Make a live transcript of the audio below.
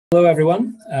Hello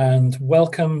everyone, and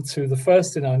welcome to the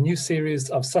first in our new series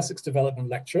of Sussex Development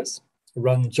Lectures,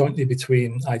 run jointly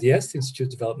between IDS, the Institute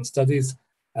of Development Studies,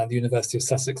 and the University of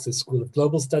Sussex's School of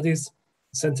Global Studies,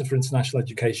 Centre for International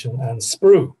Education, and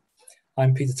SPRU.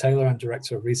 I'm Peter Taylor, I'm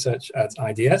Director of Research at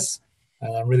IDS,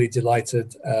 and I'm really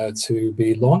delighted to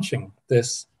be launching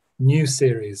this new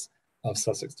series of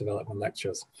Sussex Development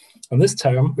Lectures. And this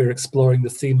term, we're exploring the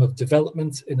theme of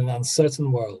development in an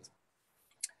uncertain world.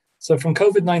 So from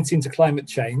COVID-19 to climate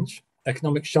change,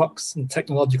 economic shocks and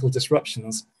technological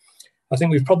disruptions, I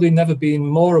think we've probably never been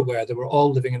more aware that we're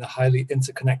all living in a highly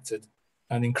interconnected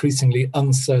and increasingly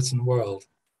uncertain world.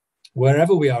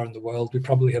 Wherever we are in the world, we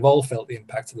probably have all felt the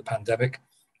impact of the pandemic,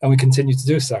 and we continue to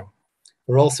do so.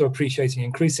 We're also appreciating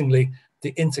increasingly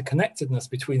the interconnectedness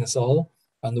between us all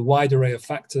and the wide array of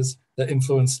factors that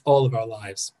influence all of our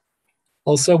lives.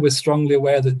 Also, we're strongly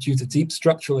aware that due to deep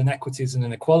structural inequities and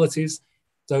inequalities,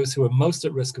 those who are most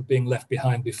at risk of being left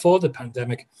behind before the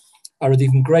pandemic are at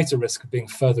even greater risk of being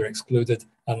further excluded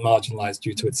and marginalized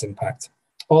due to its impact,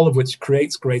 all of which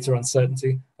creates greater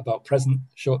uncertainty about present,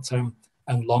 short-term,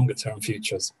 and longer-term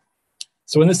futures.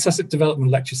 So in this Sussex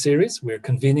Development Lecture Series, we're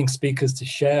convening speakers to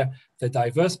share their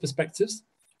diverse perspectives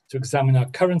to examine our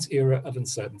current era of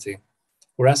uncertainty.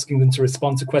 We're asking them to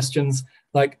respond to questions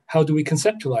like, how do we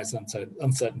conceptualize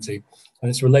uncertainty and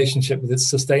its relationship with its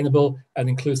sustainable and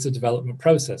inclusive development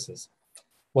processes?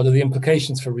 What are the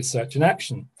implications for research and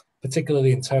action,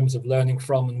 particularly in terms of learning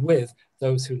from and with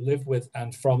those who live with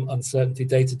and from uncertainty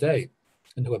day to day,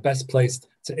 and who are best placed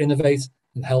to innovate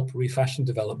and help refashion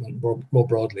development more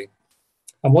broadly?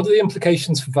 And what are the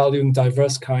implications for valuing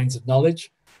diverse kinds of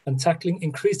knowledge and tackling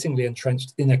increasingly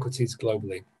entrenched inequities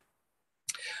globally?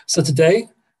 So today,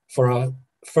 for our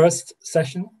first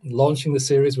session, launching the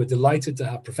series, we're delighted to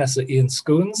have Professor Ian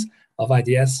Scoones of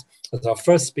IDS as our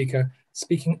first speaker,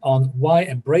 speaking on why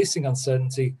embracing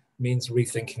uncertainty means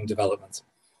rethinking development.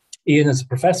 Ian is a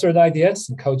professor at IDS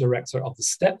and co-director of the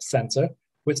STEP Centre,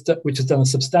 which has done a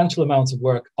substantial amount of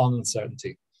work on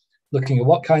uncertainty, looking at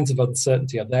what kinds of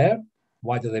uncertainty are there,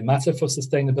 why do they matter for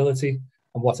sustainability,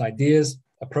 and what ideas,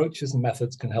 approaches, and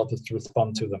methods can help us to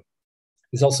respond to them.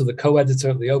 He's also the co-editor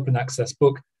of the open access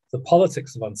book, The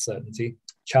Politics of Uncertainty,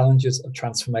 Challenges of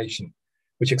Transformation,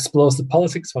 which explores the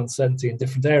politics of uncertainty in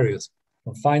different areas,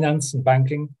 from finance and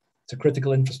banking to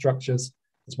critical infrastructures,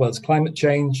 as well as climate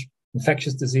change,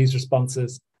 infectious disease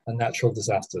responses, and natural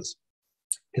disasters.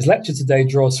 His lecture today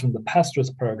draws from the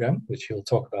PASTRES program, which he'll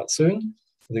talk about soon,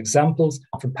 with examples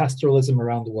from pastoralism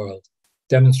around the world,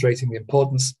 demonstrating the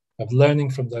importance of learning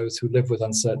from those who live with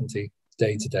uncertainty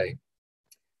day to day.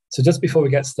 So just before we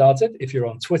get started, if you're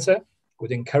on Twitter,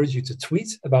 we'd encourage you to tweet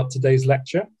about today's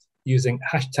lecture using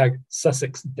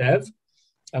 #SussexDev,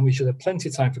 and we should have plenty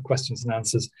of time for questions and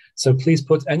answers. So please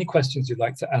put any questions you'd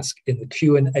like to ask in the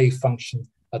Q&A function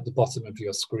at the bottom of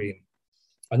your screen.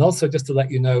 And also just to let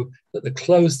you know that the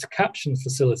closed caption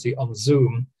facility on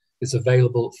Zoom is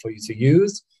available for you to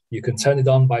use. You can turn it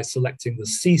on by selecting the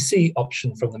CC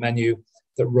option from the menu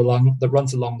that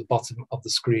runs along the bottom of the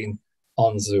screen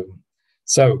on Zoom.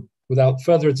 So without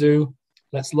further ado,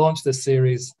 let's launch this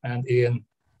series. And Ian,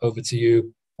 over to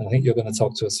you. And I think you're going to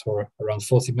talk to us for around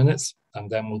 40 minutes, and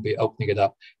then we'll be opening it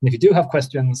up. And if you do have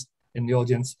questions in the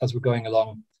audience as we're going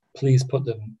along, please put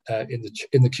them in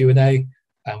the Q&A,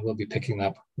 and we'll be picking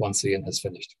up once Ian has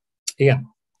finished. Ian.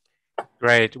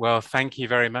 Great. Well, thank you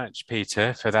very much,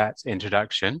 Peter, for that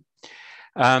introduction.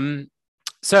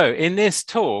 So in this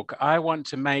talk, I want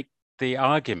to make the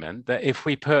argument that if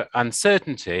we put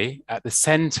uncertainty at the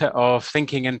center of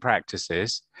thinking and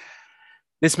practices,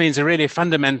 this means a really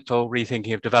fundamental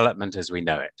rethinking of development as we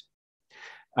know it.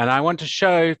 And I want to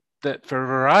show that for a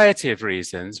variety of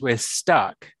reasons, we're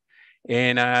stuck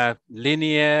in a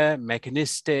linear,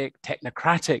 mechanistic,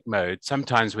 technocratic mode,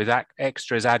 sometimes with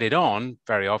extras added on,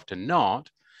 very often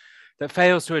not, that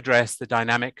fails to address the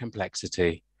dynamic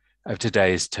complexity of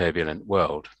today's turbulent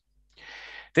world.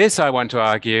 This, I want to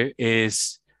argue,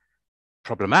 is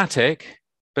problematic,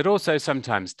 but also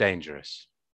sometimes dangerous.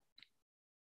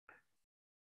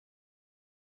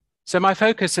 So my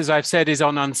focus, as I've said, is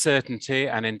on uncertainty,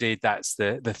 and indeed that's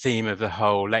the theme of the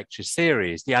whole lecture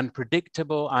series, the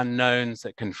unpredictable unknowns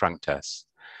that confront us.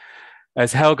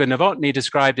 As Helga Novotny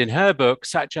described in her book,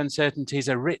 such uncertainties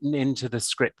are written into the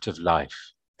script of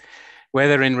life.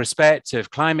 Whether in respect of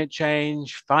climate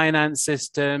change, finance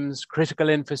systems, critical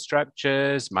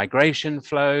infrastructures, migration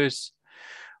flows,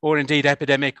 or indeed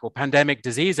epidemic or pandemic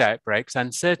disease outbreaks,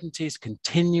 uncertainties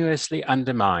continuously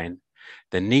undermine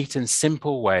the neat and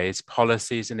simple ways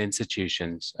policies and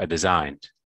institutions are designed.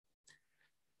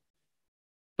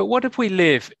 But what if we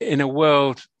live in a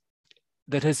world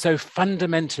that has so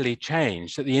fundamentally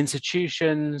changed that the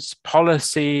institutions,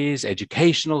 policies,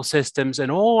 educational systems,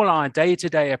 and all our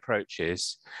day-to-day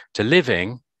approaches to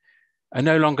living are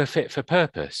no longer fit for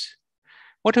purpose?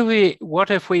 What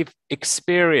if we've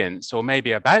experienced, or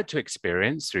maybe about to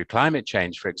experience through climate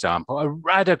change, for example, a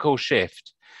radical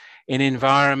shift in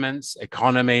environments,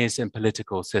 economies, and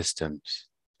political systems?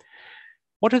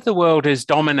 What if the world is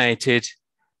dominated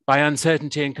by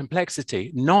uncertainty and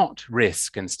complexity, not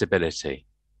risk and stability?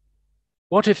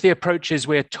 What if the approaches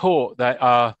we're taught that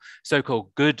are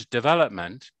so-called good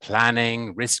development,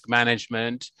 planning, risk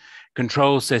management,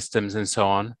 control systems, and so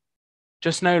on,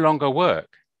 just no longer work?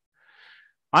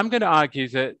 I'm going to argue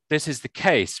that this is the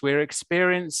case. We're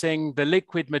experiencing the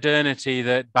liquid modernity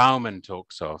that Bauman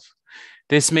talks of.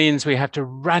 This means we have to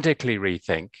radically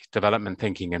rethink development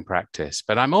thinking and practice.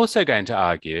 But I'm also going to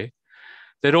argue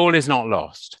that all is not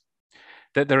lost,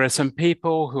 that there are some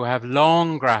people who have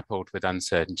long grappled with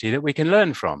uncertainty that we can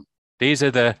learn from. These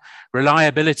are the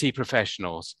reliability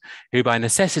professionals who by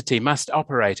necessity must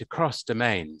operate across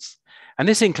domains. And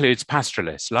this includes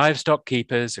pastoralists, livestock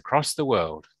keepers across the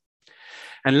world.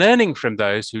 And learning from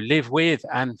those who live with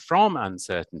and from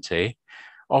uncertainty,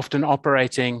 often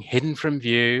operating hidden from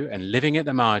view and living at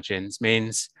the margins,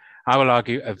 means, I will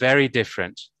argue, a very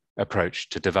different approach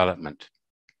to development.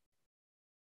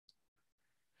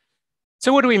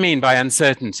 So what do we mean by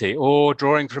uncertainty? Or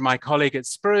drawing from my colleague at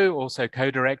SPRU, also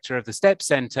co-director of the STEP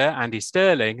Centre, Andy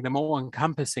Sterling, the more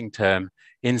encompassing term,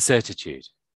 incertitude.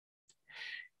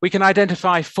 We can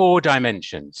identify 4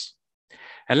 dimensions.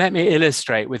 And let me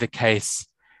illustrate with a case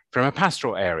from a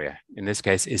pastoral area, in this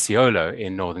case, Isiolo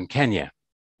in northern Kenya.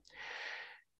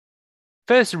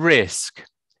 First, risk,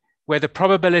 where the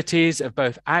probabilities of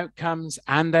both outcomes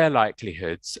and their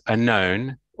likelihoods are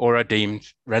known or are deemed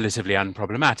relatively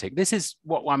unproblematic. This is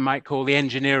what one might call the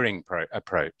engineering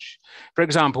approach. For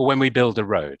example, when we build a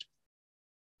road.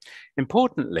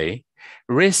 Importantly,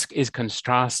 risk is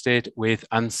contrasted with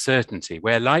uncertainty,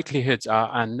 where likelihoods are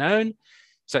unknown,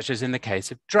 such as in the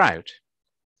case of drought.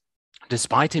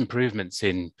 Despite improvements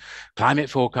in climate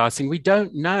forecasting, we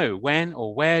don't know when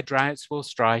or where droughts will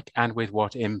strike and with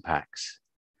what impacts.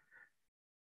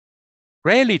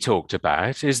 Rarely talked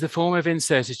about is the form of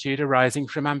incertitude arising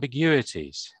from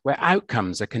ambiguities, where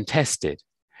outcomes are contested.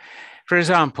 For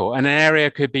example, an area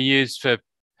could be used for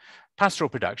pastoral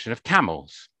production of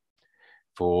camels,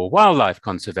 for wildlife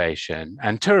conservation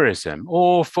and tourism,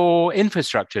 or for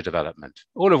infrastructure development,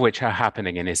 all of which are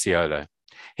happening in Isiolo.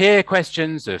 Here,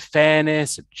 questions of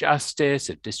fairness, of justice,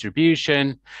 of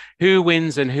distribution, who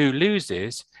wins and who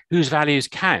loses, whose values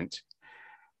count,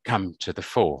 come to the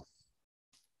fore.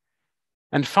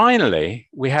 And finally,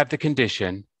 we have the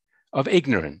condition of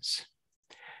ignorance,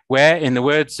 where, in the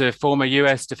words of former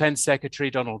US Defense Secretary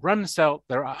Donald Rumsfeld,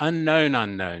 there are unknown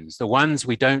unknowns, the ones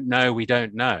we don't know we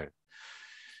don't know.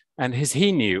 And as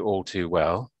he knew all too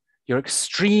well, you're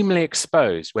extremely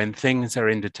exposed when things are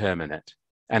indeterminate.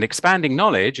 And expanding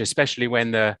knowledge, especially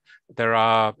when there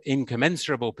are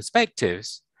incommensurable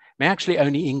perspectives, may actually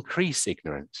only increase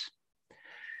ignorance.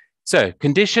 So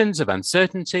conditions of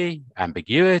uncertainty,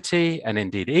 ambiguity, and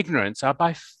indeed ignorance are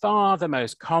by far the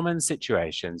most common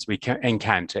situations we can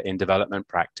encounter in development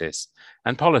practice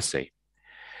and policy.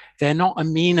 They're not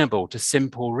amenable to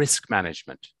simple risk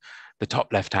management, the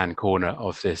top left-hand corner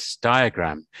of this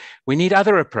diagram. We need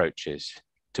other approaches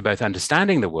to both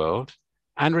understanding the world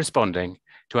and responding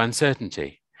to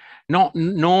uncertainty, not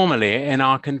normally in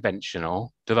our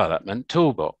conventional development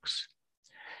toolbox.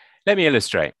 Let me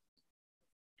illustrate.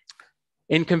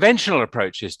 In conventional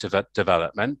approaches to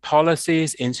development,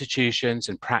 policies, institutions,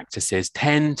 and practices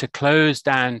tend to close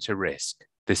down to risk,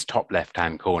 this top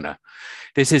left-hand corner.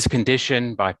 This is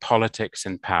conditioned by politics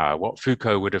and power, what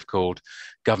Foucault would have called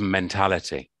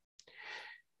governmentality.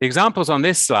 The examples on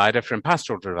this slide are from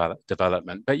pastoral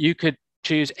development, but you could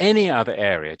choose any other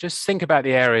area. Just think about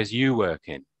the areas you work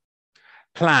in.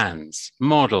 Plans,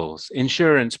 models,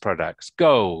 insurance products,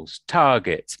 goals,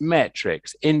 targets,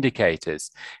 metrics,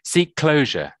 indicators seek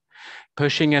closure,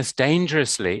 pushing us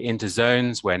dangerously into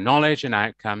zones where knowledge and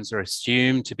outcomes are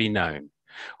assumed to be known,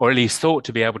 or at least thought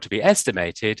to be able to be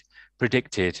estimated,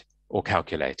 predicted, or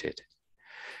calculated.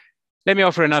 Let me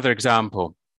offer another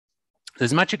example.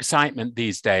 There's much excitement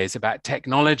these days about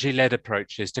technology-led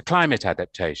approaches to climate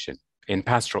adaptation in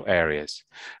pastoral areas.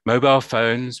 Mobile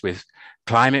phones with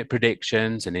climate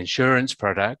predictions and insurance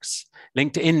products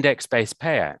linked to index-based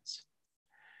payouts.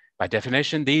 By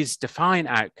definition, these define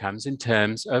outcomes in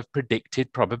terms of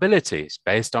predicted probabilities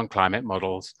based on climate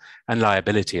models and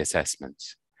liability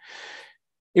assessments.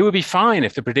 It would be fine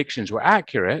if the predictions were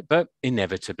accurate, but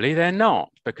inevitably they're not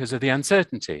because of the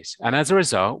uncertainties. And as a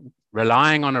result,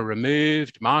 relying on a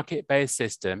removed market-based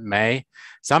system may,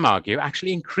 some argue,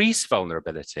 actually increase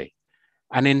vulnerability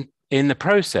and in the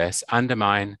process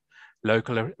undermine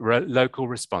local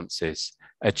responses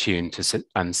attuned to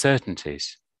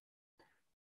uncertainties.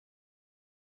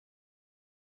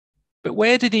 But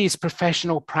where do these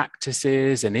professional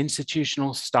practices and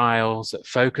institutional styles that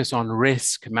focus on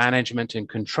risk management and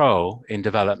control in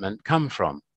development come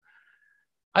from?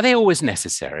 Are they always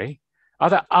necessary? Are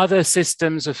there other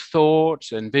systems of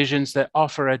thought and visions that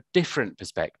offer a different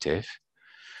perspective?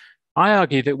 I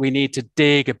argue that we need to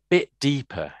dig a bit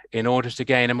deeper in order to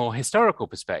gain a more historical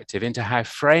perspective into how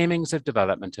framings of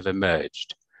development have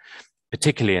emerged,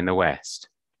 particularly in the West.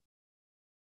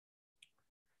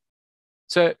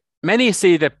 So many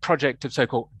see the project of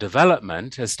so-called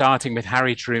development as starting with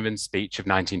Harry Truman's speech of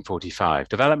 1945.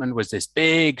 Development was this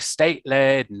big,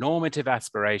 state-led, normative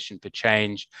aspiration for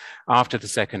change after the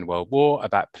Second World War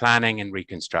about planning and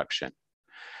reconstruction.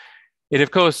 It, of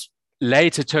course,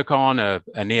 later took on a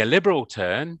neoliberal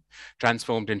turn,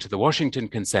 transformed into the Washington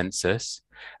Consensus,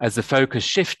 as the focus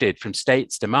shifted from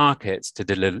states to markets to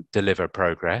deliver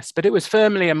progress. But it was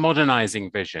firmly a modernizing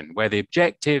vision where the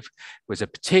objective was a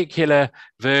particular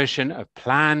version of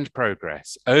planned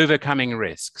progress, overcoming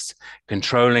risks,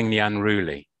 controlling the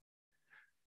unruly.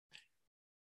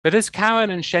 But as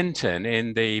Cowan and Shenton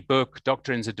in the book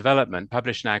Doctrines of Development,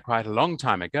 published now quite a long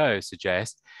time ago,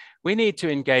 suggest, we need to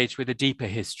engage with a deeper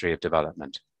history of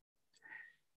development.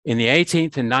 In the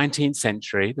 18th and 19th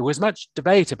century, there was much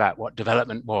debate about what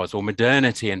development was, or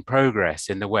modernity and progress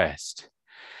in the West.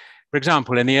 For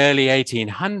example, in the early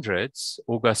 1800s,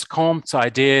 Auguste Comte's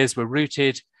ideas were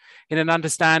rooted in an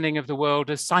understanding of the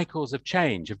world as cycles of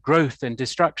change, of growth and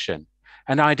destruction,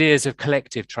 and ideas of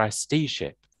collective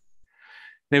trusteeship.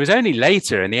 It was only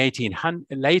later in the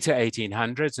later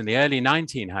 1800s and the early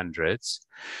 1900s,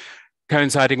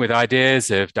 coinciding with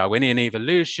ideas of Darwinian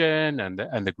evolution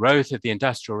and the growth of the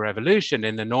Industrial Revolution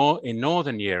in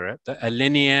Northern Europe, that a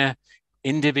linear,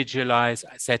 individualized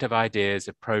set of ideas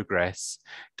of progress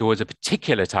towards a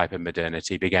particular type of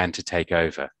modernity began to take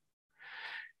over.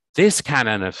 This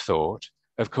canon of thought,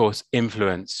 of course,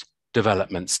 influenced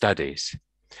development studies.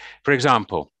 For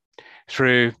example,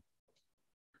 through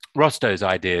Rostow's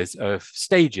ideas of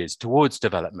stages towards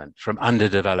development, from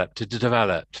underdeveloped to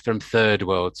developed, from third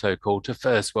world, so-called, to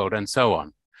first world, and so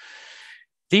on.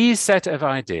 These set of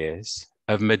ideas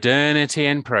of modernity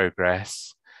and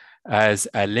progress as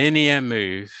a linear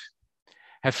move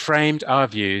have framed our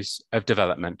views of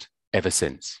development ever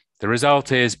since. The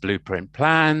result is blueprint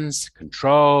plans,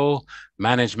 control,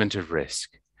 management of risk.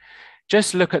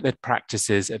 Just look at the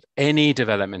practices of any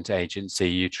development agency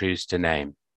you choose to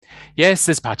name. Yes,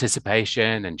 there's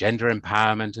participation and gender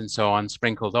empowerment and so on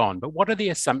sprinkled on, but what are the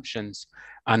assumptions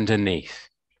underneath?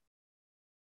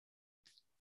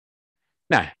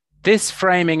 Now, this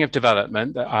framing of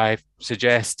development that I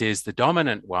suggest is the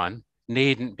dominant one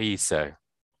needn't be so.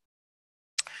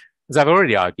 As I've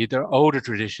already argued, there are older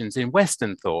traditions in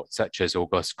Western thought, such as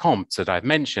Auguste Comte's that I've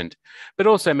mentioned, but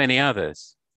also many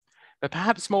others. But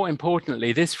perhaps more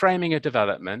importantly, this framing of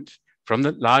development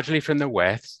largely from the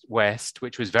West,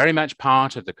 which was very much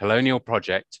part of the colonial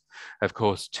project, of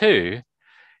course, too,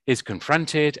 is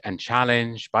confronted and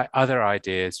challenged by other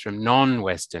ideas from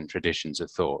non-Western traditions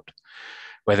of thought,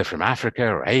 whether from Africa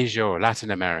or Asia or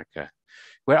Latin America,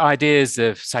 where ideas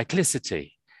of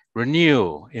cyclicity,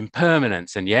 renewal,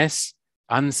 impermanence, and yes,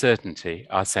 uncertainty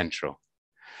are central.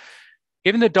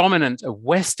 Given the dominance of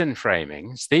Western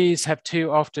framings, these have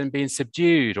too often been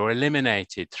subdued or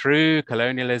eliminated through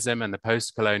colonialism and the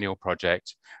post-colonial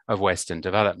project of Western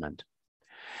development.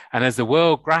 And as the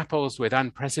world grapples with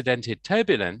unprecedented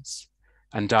turbulence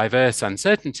and diverse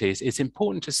uncertainties, it's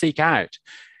important to seek out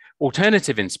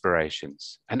alternative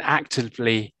inspirations and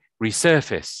actively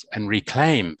resurface and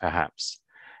reclaim, perhaps,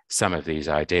 some of these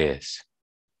ideas.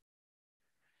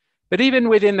 But even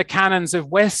within the canons of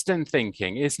Western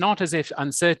thinking, it's not as if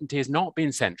uncertainty has not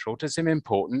been central to some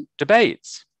important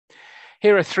debates.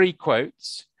 Here are 3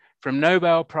 quotes from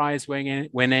Nobel Prize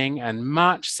winning and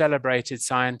much celebrated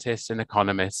scientists and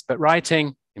economists, but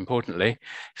writing, importantly,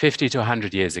 50 to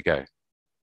 100 years ago.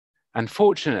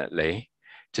 Unfortunately,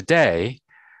 today,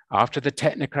 after the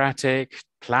technocratic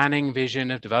planning vision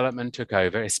of development took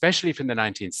over, especially from the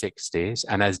 1960s,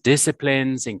 and as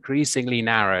disciplines increasingly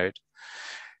narrowed,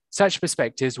 such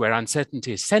perspectives where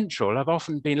uncertainty is central have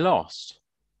often been lost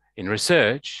in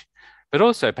research, but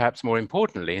also perhaps more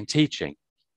importantly in teaching.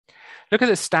 Look at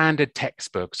the standard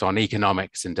textbooks on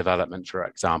economics and development, for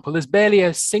example. There's barely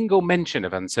a single mention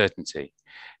of uncertainty.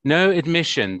 No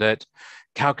admission that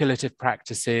calculative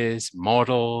practices,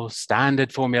 models,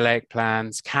 standard formulaic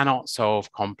plans cannot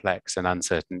solve complex and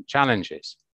uncertain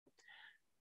challenges.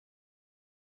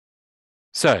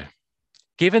 So,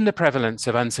 given the prevalence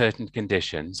of uncertain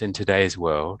conditions in today's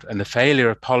world and the failure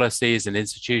of policies and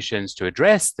institutions to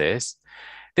address this,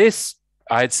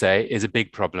 I'd say, is a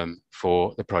big problem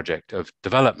for the project of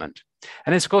development.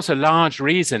 And it's, of course, a large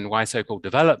reason why so-called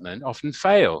development often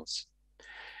fails.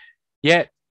 Yet,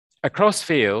 across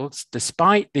fields,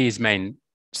 despite these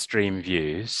mainstream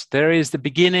views, there is the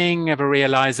beginning of a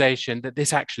realization that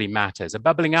this actually matters, a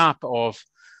bubbling up of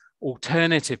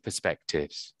alternative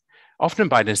perspectives, often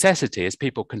by necessity as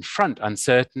people confront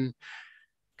uncertain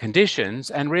conditions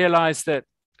and realize that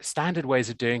standard ways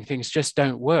of doing things just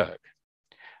don't work.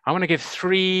 I want to give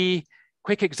 3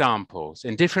 quick examples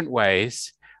in different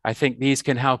ways. I think these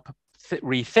can help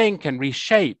rethink and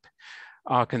reshape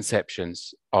our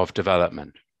conceptions of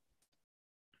development.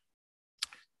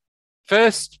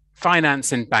 First,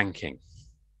 finance and banking.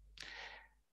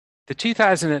 The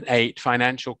 2008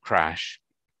 financial crash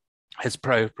has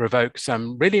provoked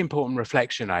some really important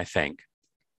reflection, I think,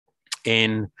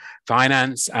 in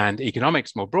finance and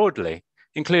economics more broadly,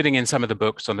 including in some of the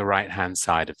books on the right-hand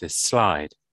side of this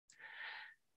slide.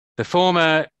 The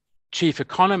former chief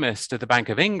economist of the Bank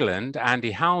of England,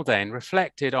 Andy Haldane,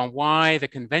 reflected on why the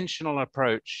conventional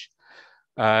approach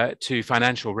to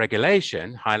financial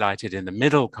regulation, highlighted in the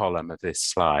middle column of this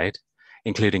slide,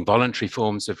 including voluntary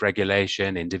forms of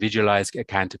regulation, individualized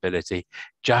accountability,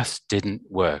 just didn't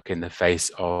work in the face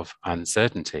of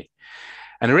uncertainty.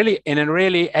 And in a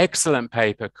really excellent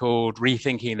paper called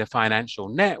Rethinking the Financial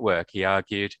Network, he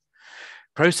argued,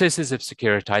 processes of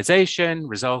securitization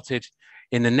resulted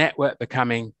in the network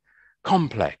becoming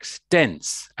complex,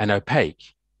 dense, and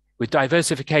opaque, with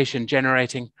diversification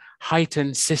generating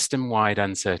heightened system-wide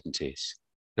uncertainties.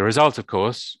 The result, of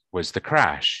course, was the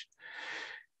crash.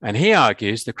 And he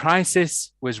argues the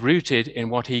crisis was rooted in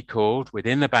what he called,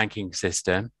 within the banking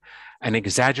system, an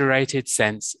exaggerated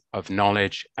sense of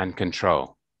knowledge and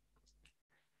control.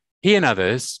 He and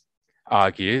others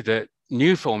argue that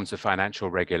new forms of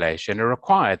financial regulation are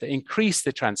required that increase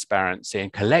the transparency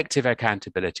and collective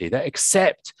accountability, that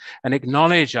accept and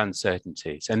acknowledge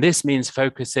uncertainties. And this means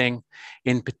focusing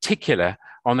in particular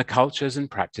on the cultures and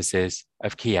practices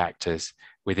of key actors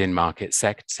within market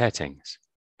settings.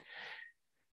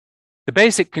 The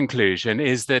basic conclusion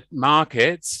is that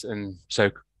markets, and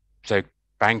so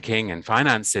banking and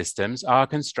finance systems, are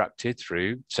constructed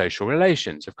through social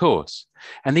relations, of course,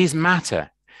 and these matter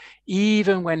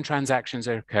even when transactions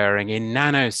are occurring in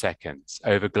nanoseconds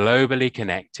over globally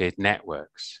connected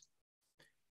networks.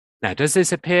 Now, does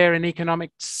this appear in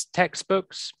economics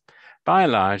textbooks? By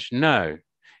and large, no.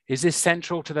 Is this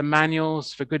central to the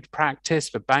manuals for good practice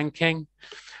for banking?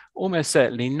 Almost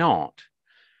certainly not.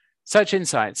 Such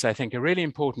insights, I think, are really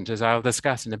important, as I'll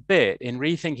discuss in a bit, in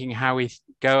rethinking how we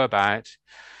go about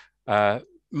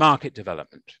market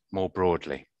development more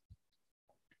broadly.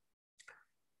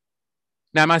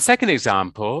 Now, my second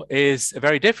example is a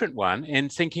very different one in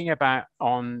thinking about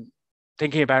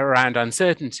around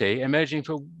uncertainty emerging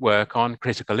from work on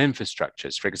critical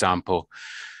infrastructures, for example,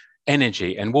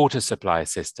 energy and water supply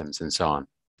systems and so on.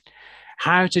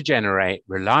 How to generate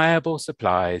reliable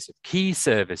supplies of key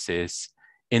services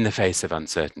in the face of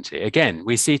uncertainty. Again,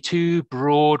 we see 2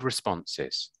 broad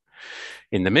responses.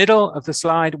 In the middle of the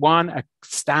slide, one, a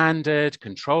standard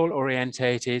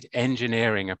control-orientated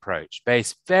engineering approach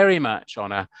based very much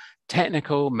on a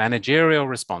technical managerial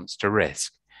response to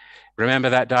risk.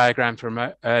 Remember that diagram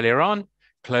from earlier on?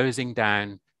 Closing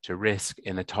down to risk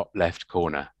in the top left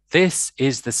corner. This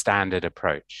is the standard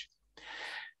approach.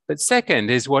 But second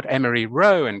is what Emery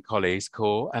Rowe and colleagues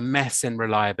call a mess and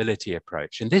reliability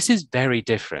approach. And this is very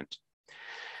different.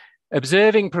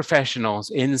 Observing professionals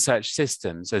in such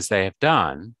systems as they have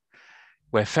done,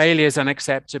 where failure is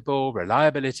unacceptable,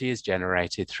 reliability is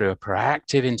generated through a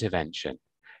proactive intervention,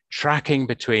 tracking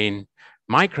between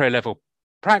micro-level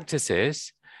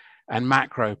practices and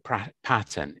macro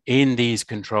pattern in these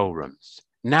control rooms,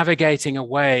 navigating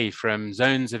away from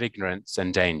zones of ignorance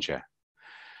and danger.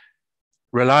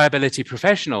 Reliability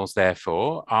professionals,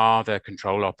 therefore, are the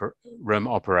control room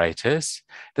operators,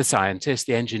 the scientists,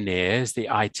 the engineers, the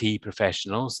IT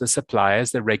professionals, the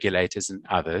suppliers, the regulators, and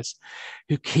others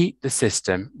who keep the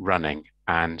system running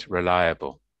and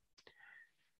reliable.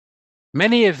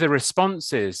 Many of the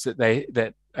responses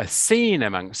that are seen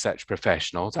amongst such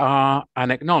professionals are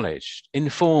unacknowledged,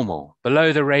 informal,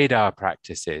 below the radar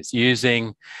practices,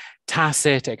 using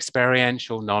tacit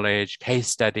experiential knowledge, case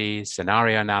studies,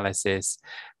 scenario analysis,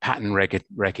 pattern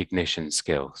recognition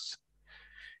skills.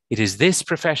 It is this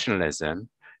professionalism,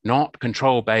 not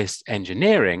control-based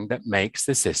engineering, that makes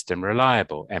the system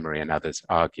reliable, Emery and others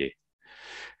argue.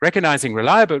 Recognizing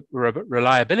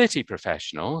reliability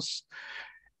professionals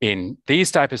in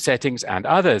these type of settings and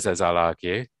others, as I'll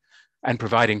argue, and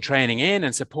providing training in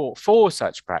and support for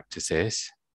such practices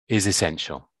is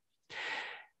essential.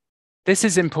 This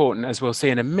is important, as we'll see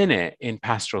in a minute, in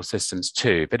pastoral systems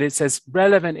too, but it's as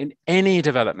relevant in any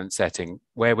development setting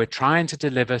where we're trying to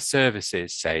deliver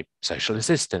services, say social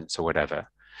assistance or whatever,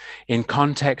 in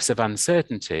contexts of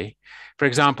uncertainty, for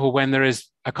example, when there is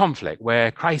a conflict, where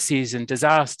crises and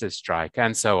disasters strike,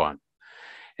 and so on.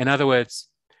 In other words,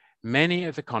 many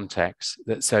of the contexts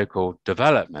that so-called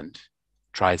development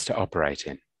tries to operate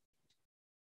in.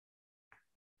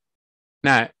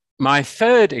 Now, my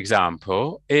third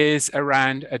example is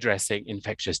around addressing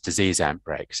infectious disease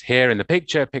outbreaks. Here in the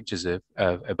picture, pictures of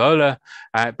Ebola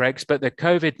outbreaks, but the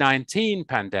COVID-19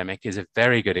 pandemic is a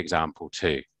very good example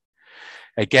too.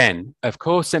 Again, of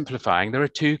course, simplifying, there are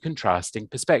two contrasting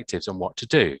perspectives on what to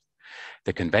do.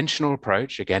 The conventional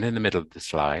approach, again in the middle of the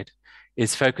slide,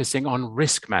 is focusing on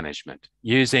risk management,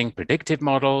 using predictive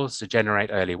models to generate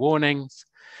early warnings,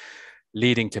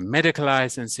 leading to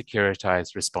medicalized and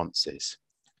securitized responses.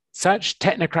 Such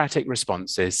technocratic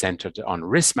responses centered on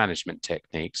risk management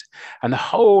techniques and the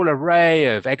whole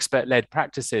array of expert-led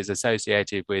practices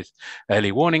associated with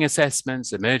early warning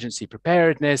assessments, emergency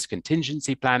preparedness,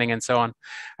 contingency planning, and so on,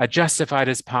 are justified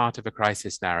as part of a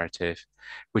crisis narrative,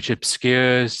 which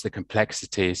obscures the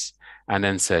complexities and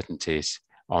uncertainties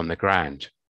on the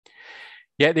ground.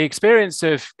 Yet the experience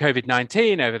of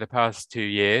COVID-19 over the past 2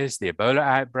 years, the Ebola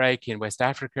outbreak in West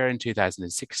Africa in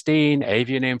 2016,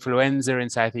 avian influenza in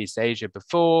Southeast Asia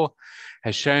before,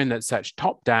 has shown that such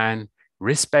top-down,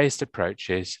 risk-based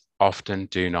approaches often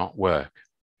do not work.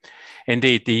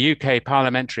 Indeed, the UK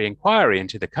parliamentary inquiry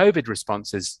into the COVID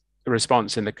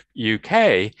response in the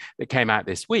UK that came out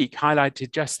this week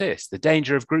highlighted just this: the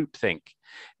danger of groupthink,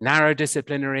 narrow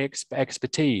disciplinary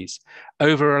expertise,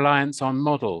 over-reliance on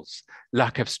models,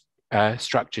 lack of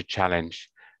structured challenge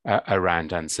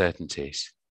around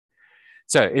uncertainties.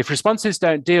 So if responses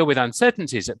don't deal with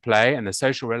uncertainties at play and the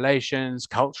social relations,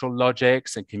 cultural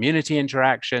logics, and community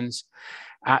interactions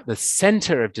at the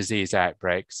center of disease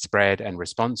outbreaks, spread, and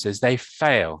responses, they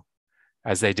fail,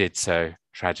 as they did so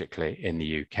tragically in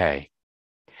the UK.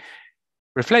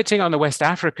 Reflecting on the West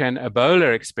African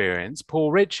Ebola experience,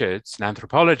 Paul Richards, an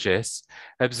anthropologist,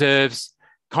 observes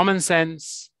common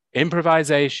sense,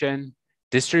 improvisation,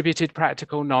 distributed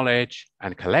practical knowledge,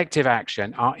 and collective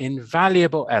action are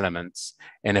invaluable elements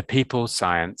in a people's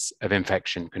science of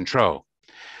infection control.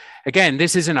 Again,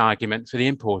 this is an argument for the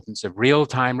importance of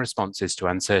real-time responses to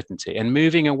uncertainty and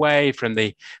moving away from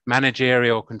the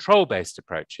managerial control-based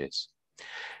approaches.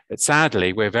 But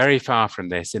sadly, we're very far from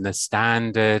this in the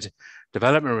standard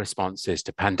development responses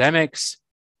to pandemics,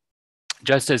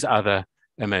 just as other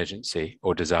emergency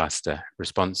or disaster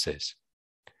responses.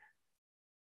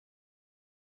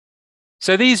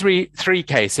 So these three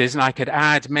cases, and I could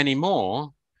add many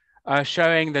more, are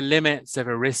showing the limits of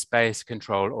a risk-based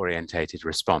control-orientated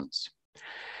response.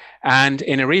 And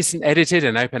in a recent edited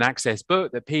and open access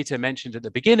book that Peter mentioned at the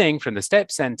beginning from the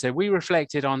STEP Center, we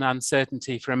reflected on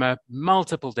uncertainty from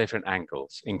multiple different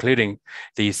angles, including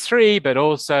these three, but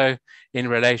also in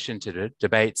relation to the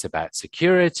debates about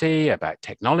security, about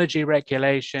technology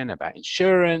regulation, about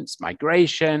insurance,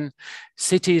 migration,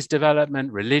 cities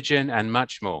development, religion, and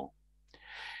much more.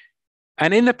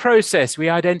 And in the process, we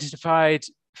identified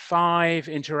 5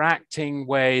 interacting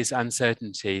ways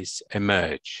uncertainties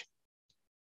emerge.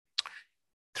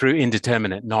 Through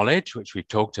indeterminate knowledge, which we've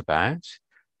talked about,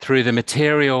 through the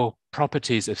material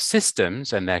properties of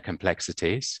systems and their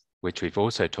complexities, which we've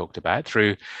also talked about,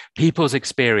 through people's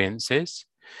experiences,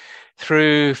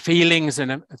 through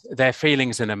their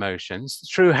feelings and emotions,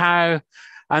 through how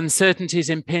uncertainties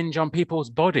impinge on people's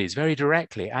bodies very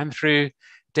directly, and through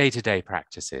day-to-day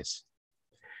practices.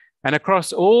 And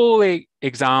across all the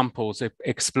examples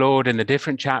explored in the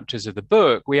different chapters of the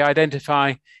book, we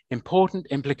identify important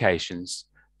implications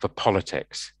for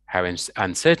politics, how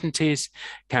uncertainties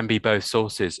can be both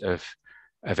sources of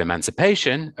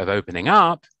emancipation, of opening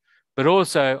up, but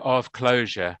also of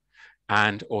closure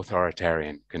and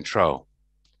authoritarian control.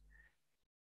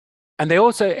 And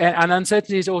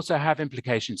uncertainties also have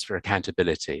implications for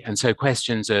accountability. And so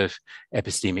questions of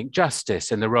epistemic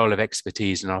justice and the role of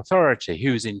expertise and authority,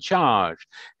 who's in charge,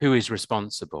 who is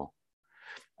responsible.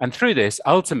 And through this,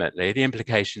 ultimately, the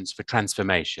implications for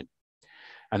transformation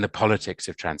and the politics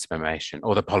of transformation,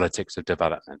 or the politics of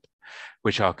development,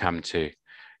 which I'll come to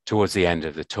towards the end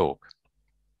of the talk.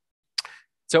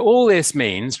 So all this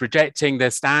means rejecting the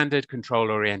standard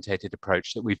control-orientated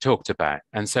approach that we've talked about,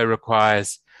 and so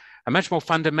requires a much more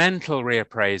fundamental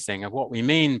reappraising of what we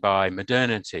mean by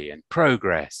modernity and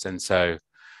progress, and so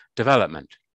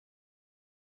development.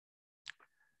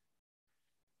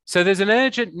 So there's an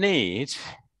urgent need,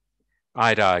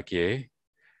 I'd argue,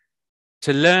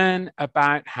 to learn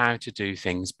about how to do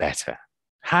things better,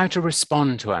 how to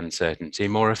respond to uncertainty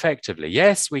more effectively.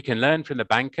 Yes, we can learn from the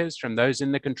bankers, from those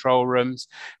in the control rooms,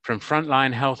 from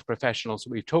frontline health professionals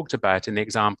that we've talked about in the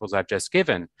examples I've just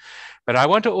given. But I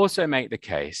want to also make the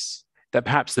case that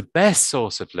perhaps the best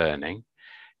source of learning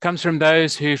comes from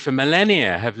those who for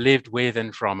millennia have lived with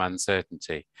and from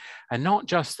uncertainty, and not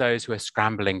just those who are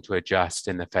scrambling to adjust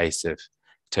in the face of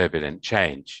turbulent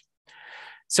change.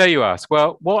 So you ask,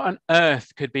 well, what on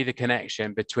earth could be the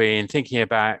connection between thinking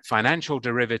about financial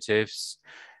derivatives,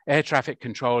 air traffic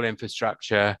control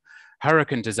infrastructure,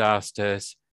 hurricane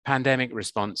disasters, pandemic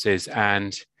responses,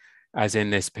 and, as in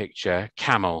this picture,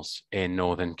 camels in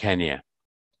northern Kenya?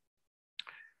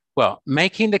 Well,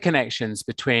 making the connections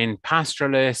between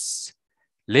pastoralists,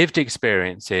 lived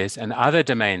experiences, and other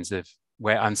domains of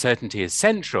where uncertainty is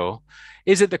central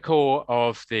is at the core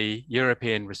of the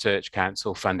European Research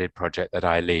Council funded project that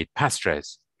I lead,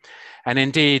 PASTRES, and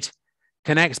indeed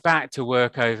connects back to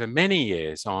work over many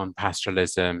years on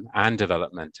pastoralism and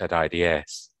development at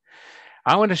IDS.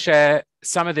 I want to share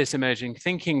some of this emerging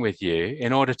thinking with you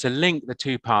in order to link the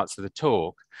two parts of the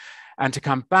talk and to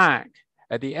come back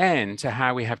at the end to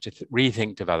how we have to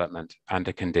rethink development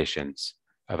under conditions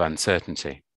of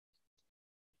uncertainty.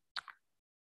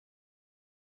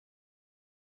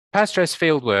 PASTRES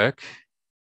fieldwork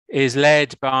is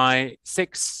led by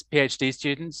 6 PhD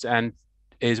students and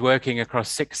is working across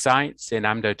 6 sites in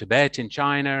Amdo, Tibet in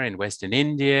China, in Western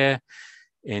India,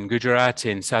 in Gujarat,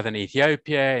 in southern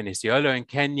Ethiopia, in Isiolo in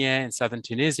Kenya, in southern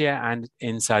Tunisia, and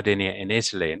in Sardinia in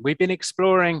Italy. And we've been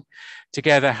exploring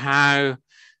together how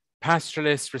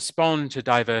pastoralists respond to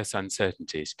diverse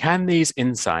uncertainties. Can these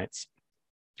insights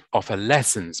offer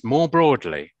lessons more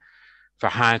broadly for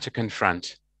how to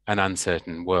confront an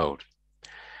uncertain world?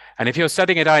 And if you're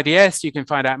studying at IDS, you can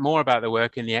find out more about the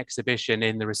work in the exhibition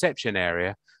in the reception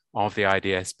area of the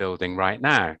IDS building right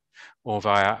now, or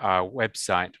via our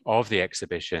website of the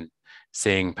exhibition,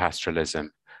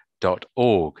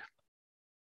 seeingpastoralism.org.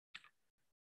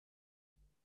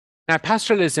 Now,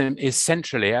 pastoralism is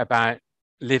centrally about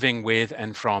living with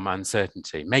and from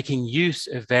uncertainty, making use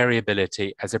of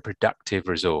variability as a productive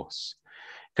resource.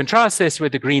 Contrast this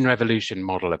with the Green Revolution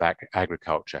model of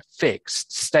agriculture,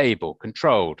 fixed, stable,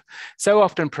 controlled, so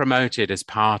often promoted as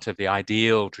part of the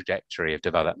ideal trajectory of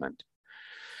development.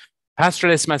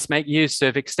 Pastoralists must make use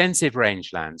of extensive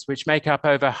rangelands, which make up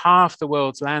over half the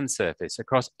world's land surface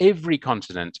across every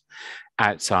continent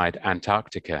outside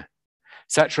Antarctica.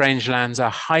 Such rangelands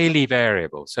are highly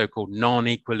variable, so-called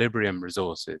non-equilibrium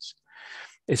resources.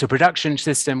 It's a production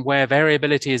system where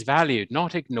variability is valued,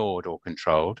 not ignored or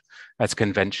controlled, as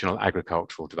conventional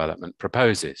agricultural development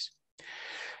proposes.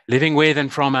 Living with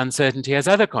and from uncertainty has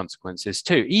other consequences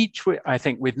too, each, I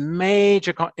think, with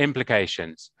major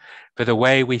implications for the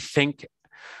way we think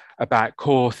about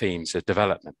core themes of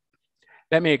development.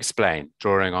 Let me explain,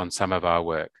 drawing on some of our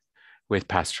work with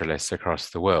pastoralists across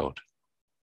the world.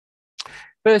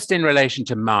 First, in relation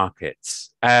to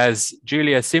markets, as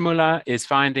Giulia Simula is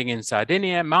finding in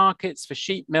Sardinia, markets for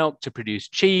sheep milk to produce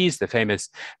cheese, the famous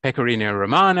Pecorino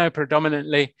Romano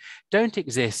predominantly, don't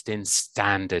exist in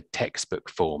standard textbook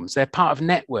forms. They're part of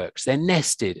networks. They're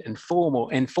nested and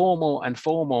informal and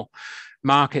formal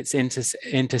markets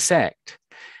intersect.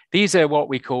 These are what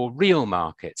we call real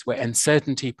markets, where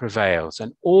uncertainty prevails,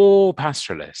 and all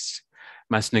pastoralists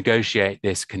must negotiate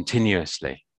this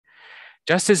continuously.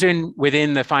 Just as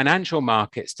within the financial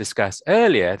markets discussed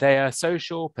earlier, they are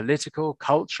social, political,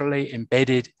 culturally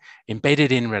embedded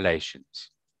in relations.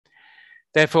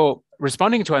 Therefore,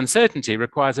 responding to uncertainty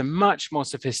requires a much more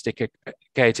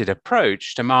sophisticated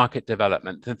approach to market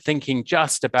development than thinking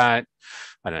just about,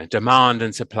 I don't know, demand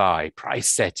and supply,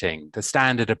 price setting, the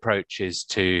standard approaches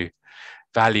to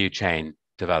value chain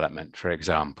development, for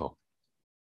example.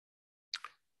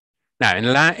 Now,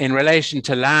 in relation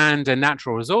to land and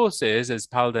natural resources, as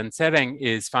Paldan Sereng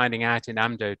is finding out in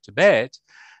Amdo, Tibet,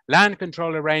 land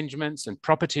control arrangements and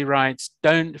property rights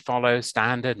don't follow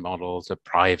standard models of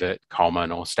private,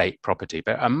 common, or state property,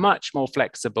 but are much more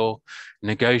flexible,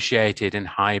 negotiated, and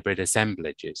hybrid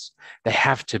assemblages. They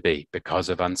have to be because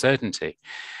of uncertainty.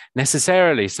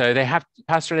 Necessarily so,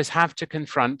 pastoralists have to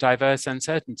confront diverse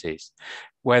uncertainties,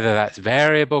 whether that's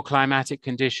variable climatic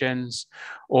conditions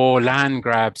or land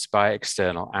grabs by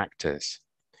external actors.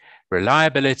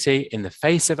 Reliability in the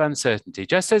face of uncertainty,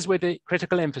 just as with the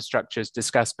critical infrastructures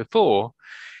discussed before,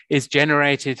 is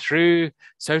generated through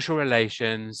social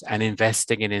relations and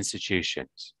investing in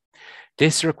institutions.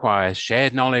 This requires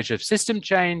shared knowledge of system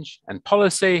change and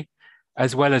policy,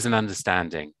 as well as an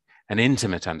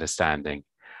intimate understanding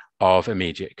of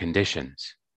immediate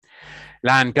conditions.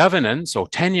 Land governance or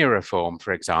tenure reform,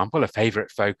 for example, a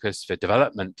favorite focus for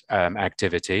development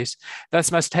activities,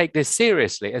 thus must take this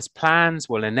seriously, as plans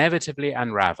will inevitably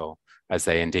unravel, as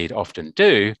they indeed often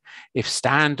do, if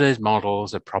standard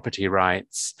models of property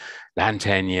rights, land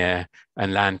tenure,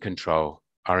 and land control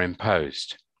are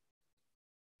imposed.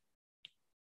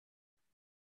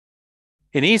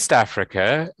 In East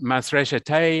Africa, Masresha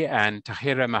Tay and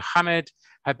Tahira Mohammed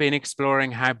have been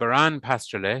exploring how Baran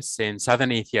pastoralists in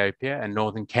southern Ethiopia and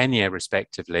northern Kenya,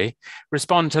 respectively,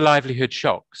 respond to livelihood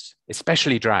shocks,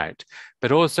 especially drought,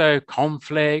 but also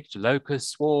conflict, locust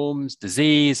swarms,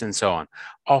 disease, and so on,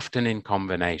 often in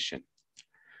combination.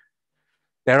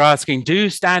 They're asking, do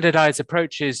standardized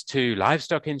approaches to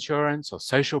livestock insurance or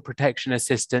social protection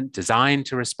assistance designed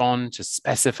to respond to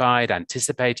specified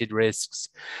anticipated risks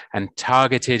and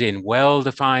targeted in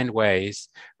well-defined ways,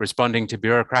 responding to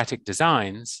bureaucratic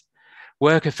designs,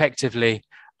 work effectively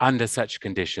under such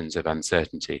conditions of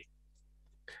uncertainty?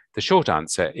 The short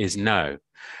answer is no.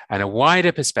 And a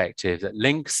wider perspective that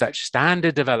links such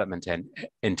standard development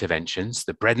interventions,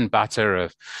 the bread and butter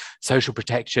of social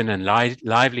protection and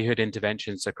livelihood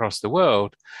interventions across the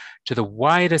world, to the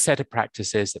wider set of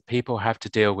practices that people have to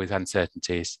deal with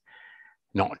uncertainties,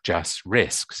 not just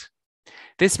risks.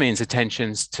 This means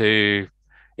attentions to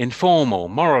informal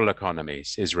moral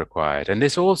economies is required. And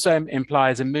this also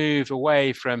implies a move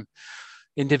away from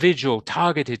individual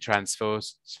targeted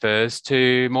transfers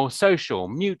to more social,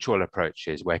 mutual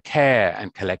approaches where care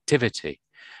and collectivity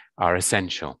are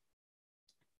essential.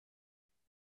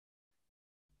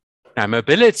 Now,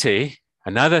 mobility,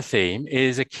 another theme,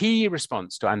 is a key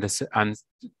response to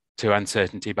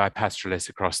uncertainty by pastoralists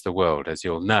across the world, as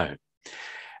you'll know.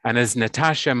 And as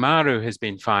Natasha Maru has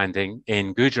been finding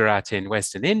in Gujarat in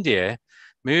Western India,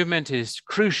 movement is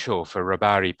crucial for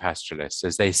Rabari pastoralists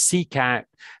as they seek out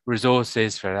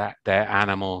resources for their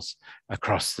animals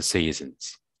across the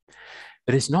seasons.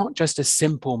 But it's not just a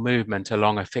simple movement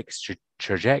along a fixed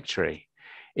trajectory.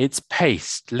 It's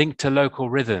paced, linked to local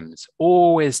rhythms,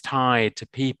 always tied to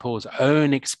people's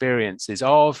own experiences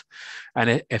of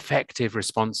and effective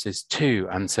responses to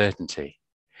uncertainty.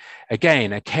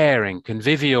 Again, a caring,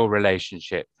 convivial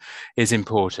relationship is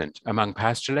important among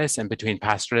pastoralists and between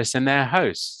pastoralists and their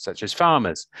hosts, such as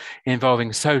farmers,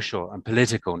 involving social and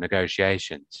political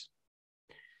negotiations.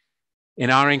 In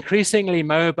our increasingly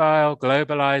mobile,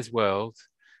 globalized world,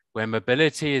 where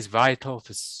mobility is vital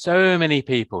for so many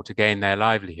people to gain their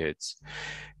livelihoods,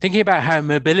 thinking about how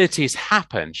mobilities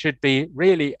happen should be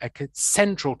really a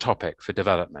central topic for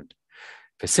development.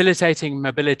 Facilitating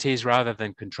mobilities rather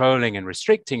than controlling and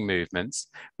restricting movements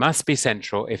must be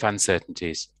central if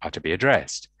uncertainties are to be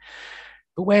addressed.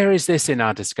 But where is this in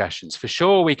our discussions? For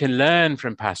sure, we can learn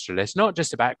from pastoralists, not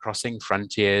just about crossing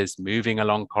frontiers, moving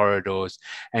along corridors,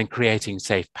 and creating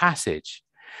safe passage,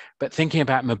 but thinking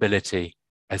about mobility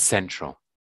as central.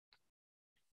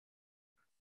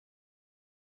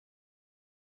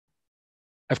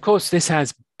 Of course, this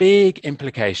has big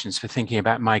implications for thinking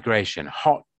about migration,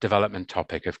 hot development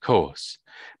topic, of course.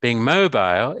 Being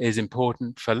mobile is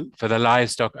important for the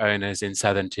livestock owners in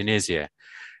southern Tunisia,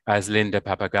 as Linda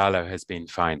Papagallo has been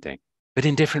finding, but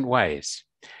in different ways.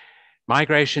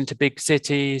 Migration to big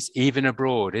cities, even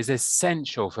abroad, is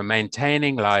essential for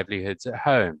maintaining livelihoods at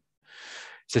home.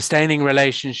 Sustaining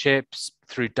relationships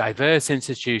through diverse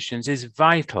institutions is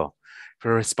vital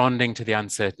for responding to the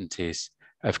uncertainties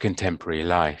of contemporary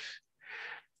life.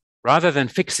 Rather than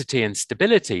fixity and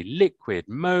stability, liquid,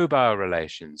 mobile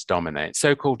relations dominate.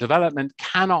 So-called development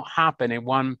cannot happen in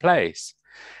one place.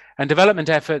 And development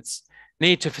efforts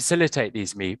need to facilitate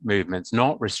these movements,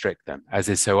 not restrict them, as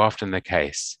is so often the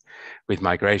case with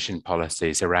migration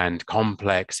policies around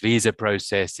complex visa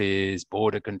processes,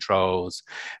 border controls,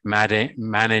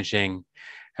 managing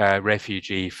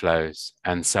refugee flows,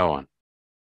 and so on.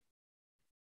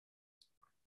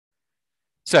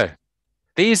 So,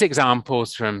 these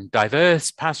examples from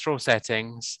diverse pastoral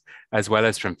settings, as well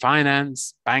as from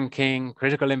finance, banking,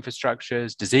 critical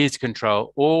infrastructures, disease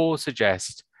control, all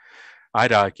suggest,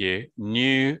 I'd argue,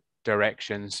 new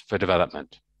directions for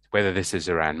development. whether this is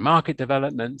around market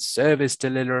development, service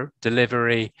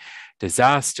delivery,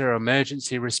 disaster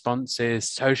emergency responses,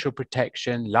 social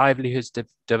protection, livelihoods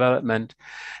development,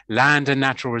 land and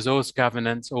natural resource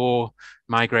governance, or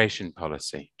migration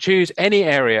policy. Choose any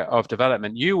area of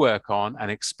development you work on and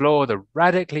explore the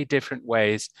radically different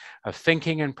ways of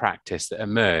thinking and practice that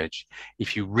emerge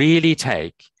if you really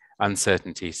take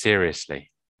uncertainty seriously.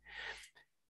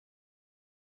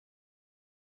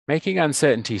 Making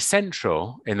uncertainty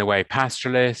central in the way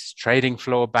pastoralists, trading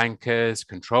floor bankers,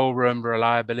 control room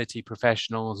reliability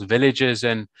professionals, villagers,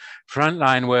 and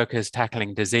frontline workers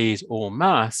tackling disease all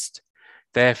must,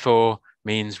 therefore,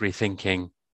 means rethinking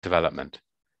development,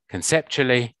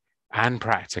 conceptually and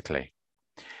practically.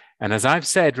 And as I've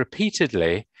said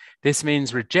repeatedly, this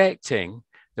means rejecting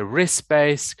the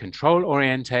risk-based,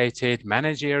 control-orientated,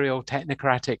 managerial,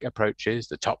 technocratic approaches,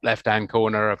 the top left-hand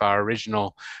corner of our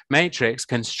original matrix,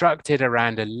 constructed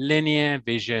around a linear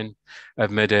vision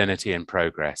of modernity and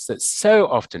progress that so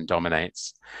often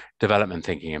dominates development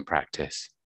thinking and practice.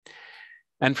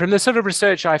 And from the sort of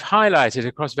research I've highlighted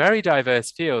across very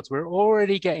diverse fields, we're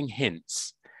already getting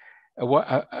hints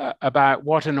about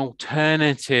what an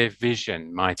alternative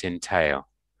vision might entail.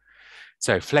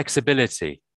 So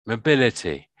flexibility,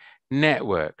 mobility,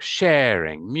 network,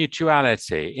 sharing,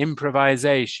 mutuality,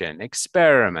 improvisation,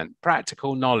 experiment,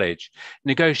 practical knowledge,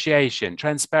 negotiation,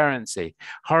 transparency,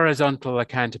 horizontal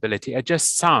accountability are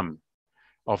just some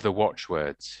of the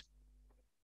watchwords.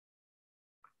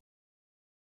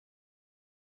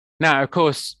 Now, of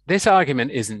course, this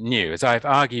argument isn't new. As I've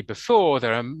argued before,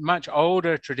 there are much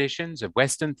older traditions of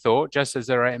Western thought, just as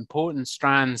there are important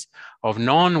strands of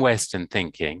non-Western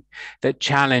thinking that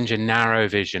challenge a narrow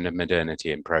vision of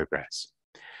modernity and progress.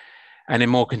 And in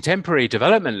more contemporary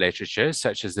development literature,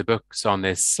 such as the books on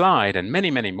this slide and many,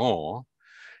 many more,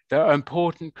 there are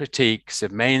important critiques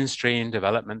of mainstream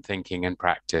development thinking and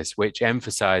practice, which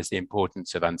emphasize the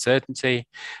importance of uncertainty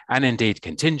and indeed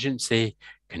contingency,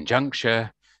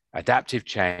 conjuncture, adaptive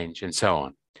change, and so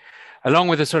on, along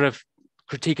with a sort of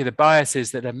critique of the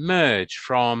biases that emerge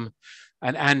from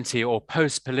an anti or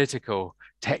post-political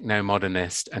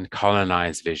techno-modernist and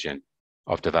colonized vision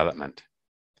of development.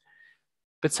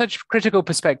 But such critical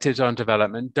perspectives on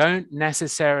development don't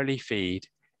necessarily feed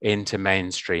into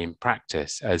mainstream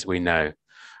practice, as we know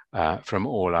from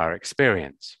all our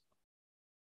experience.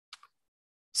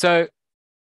 So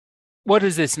what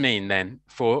does this mean then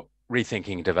for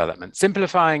rethinking development?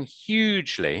 Simplifying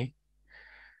hugely,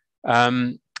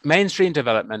 mainstream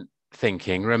development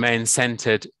thinking remains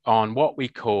centered on what we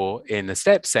call in the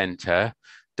STEP Center,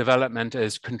 development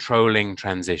as controlling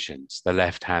transitions, the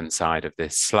left-hand side of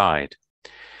this slide.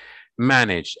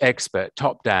 Managed, expert,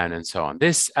 top-down, and so on.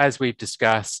 This, as we've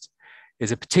discussed,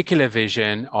 is a particular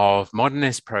vision of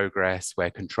modernist progress where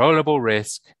controllable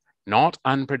risk, not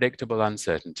unpredictable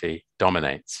uncertainty,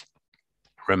 dominates.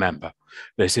 Remember,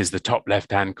 this is the top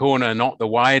left-hand corner, not the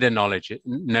wider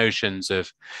notions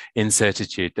of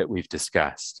incertitude that we've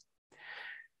discussed.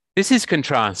 This is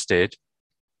contrasted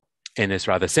in this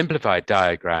rather simplified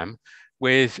diagram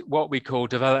with what we call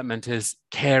development as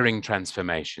caring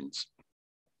transformations.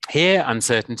 Here,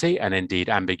 uncertainty and indeed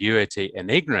ambiguity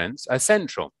and ignorance are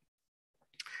central.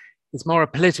 It's more a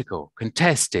political,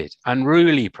 contested,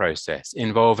 unruly process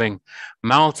involving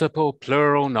multiple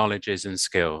plural knowledges and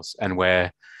skills, and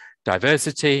where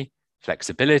diversity,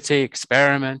 flexibility,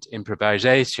 experiment,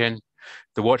 improvisation,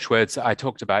 the watchwords that I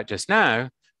talked about just now,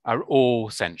 are all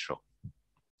central.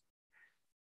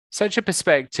 Such a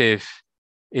perspective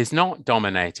is not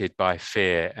dominated by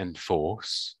fear and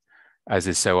force, as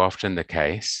is so often the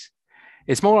case.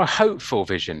 It's more a hopeful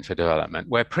vision for development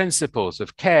where principles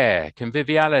of care,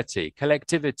 conviviality,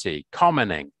 collectivity,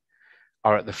 commoning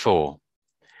are at the fore.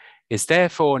 It's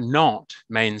therefore not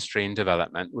mainstream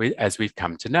development as we've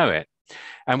come to know it,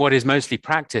 and what is mostly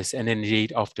practiced and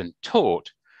indeed often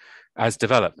taught as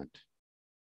development,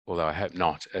 although I hope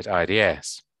not at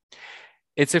IDS.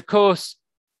 It's, of course,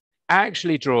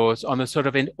 actually draws on the sort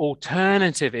of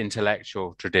alternative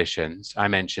intellectual traditions I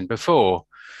mentioned before,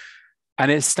 and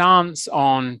its stance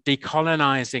on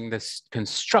decolonizing the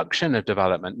construction of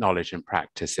development knowledge and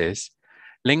practices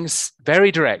links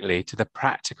very directly to the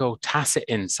practical tacit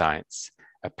insights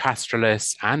of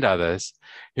pastoralists and others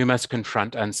who must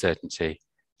confront uncertainty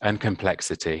and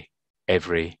complexity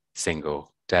every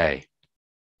single day.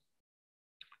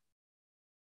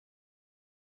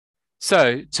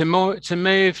 So to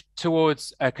move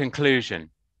towards a conclusion,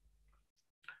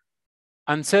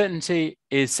 uncertainty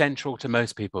is central to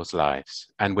most people's lives,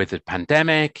 and with the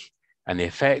pandemic and the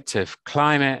effect of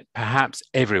climate, perhaps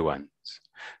everyone's,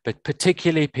 but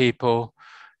particularly people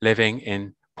living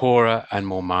in poorer and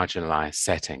more marginalized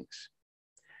settings.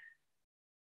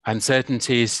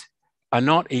 Uncertainties are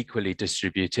not equally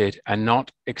distributed and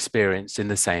not experienced in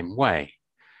the same way.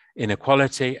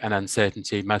 Inequality and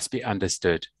uncertainty must be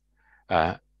understood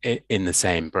in the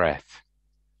same breath.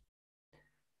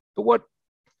 But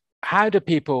how do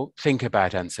people think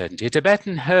about uncertainty? A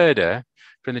Tibetan herder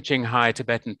from the Qinghai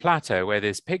Tibetan Plateau, where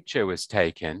this picture was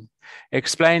taken,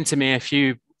 explained to me a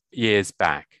few years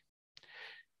back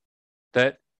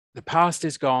that the past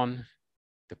is gone,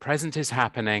 the present is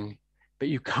happening, but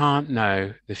you can't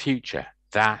know the future.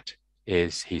 That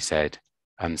is, he said,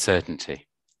 uncertainty.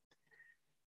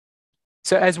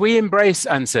 So as we embrace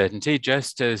uncertainty,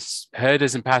 just as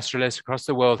herders and pastoralists across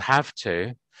the world have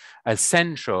to, as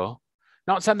central,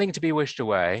 not something to be wished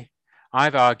away,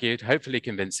 I've argued, hopefully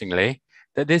convincingly,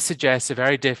 that this suggests a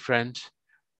very different,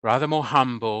 rather more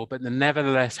humble, but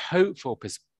nevertheless hopeful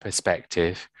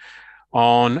perspective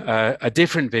on a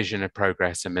different vision of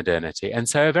progress and modernity. And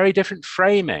so a very different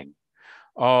framing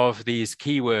of these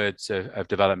keywords of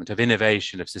development, of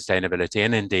innovation, of sustainability,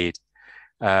 and indeed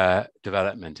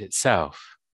development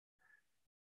itself.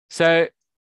 So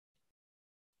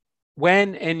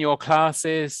when in your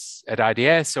classes at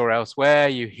IDS or elsewhere,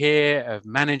 you hear of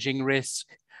managing risk,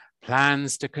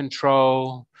 plans to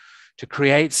control, to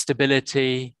create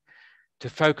stability, to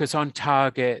focus on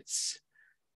targets,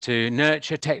 to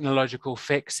nurture technological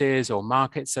fixes or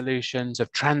market solutions,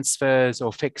 of transfers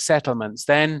or fixed settlements,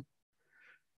 then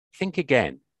think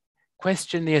again.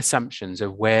 Question the assumptions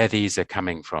of where these are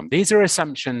coming from. These are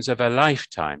assumptions of a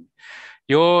lifetime.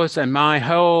 Yours and my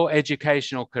whole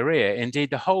educational career,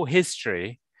 indeed the whole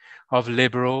history of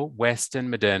liberal Western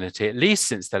modernity, at least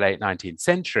since the late 19th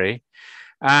century,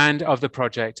 and of the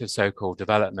project of so-called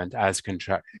development as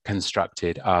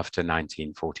constructed after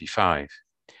 1945.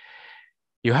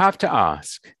 You have to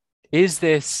ask, is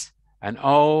this an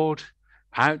old,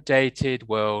 outdated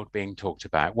world being talked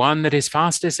about, one that is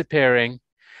fast disappearing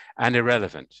and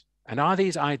irrelevant? And are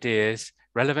these ideas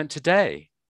relevant today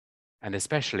and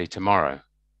especially tomorrow?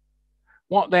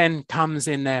 What then comes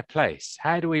in their place?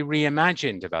 How do we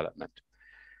reimagine development?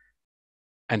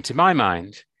 And to my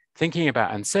mind, thinking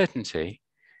about uncertainty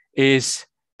is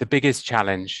the biggest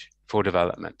challenge for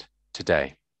development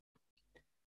today.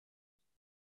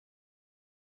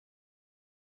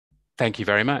 Thank you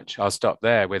very much. I'll stop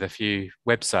there with a few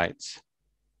websites.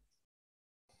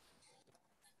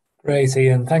 Great,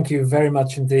 Ian. Thank you very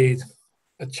much indeed.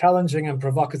 A challenging and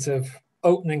provocative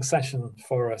opening session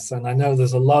for us. And I know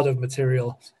there's a lot of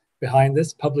material behind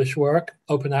this, published work,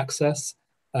 open access,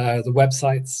 the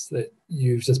websites that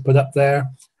you've just put up there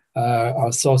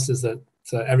are sources that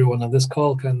everyone on this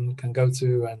call can go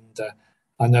to. And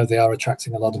I know they are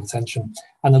attracting a lot of attention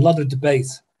and a lot of debate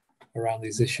around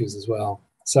these issues as well.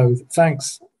 So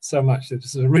thanks so much.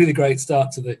 This is a really great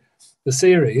start to the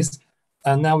series.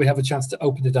 And now we have a chance to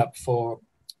open it up for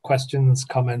questions,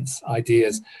 comments,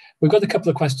 ideas. We've got a couple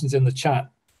of questions in the chat,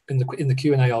 in the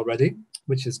Q&A already,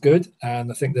 which is good.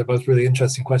 And I think they're both really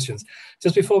interesting questions.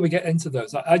 Just before we get into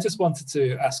those, I just wanted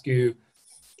to ask you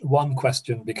one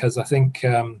question, because I think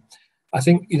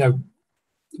you know,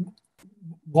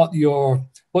 what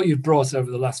you've brought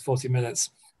over the last 40 minutes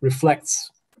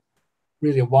reflects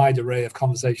really a wide array of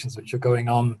conversations which are going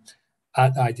on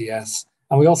at IDS.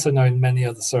 And we also know in many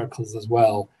other circles as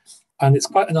well. And it's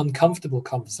quite an uncomfortable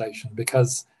conversation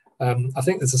because I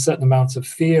think there's a certain amount of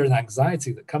fear and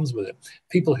anxiety that comes with it.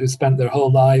 People who spent their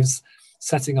whole lives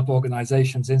setting up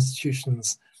organizations,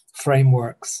 institutions,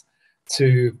 frameworks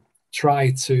to try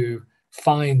to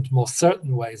find more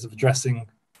certain ways of addressing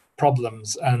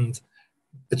problems and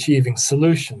achieving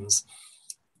solutions.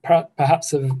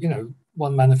 Perhaps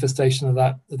one manifestation of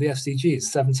that are the SDGs,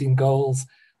 17 goals,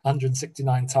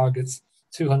 169 targets,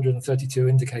 232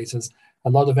 indicators, a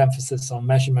lot of emphasis on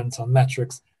measurement, on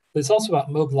metrics, but it's also about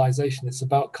mobilization. It's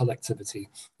about collectivity.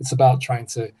 It's about trying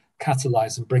to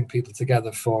catalyze and bring people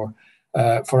together for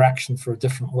action for a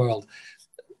different world.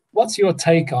 What's your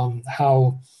take on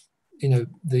how,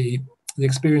 the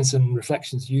experience and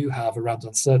reflections you have around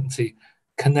uncertainty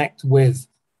connect with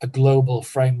a global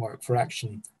framework for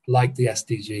action like the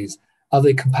SDGs? Are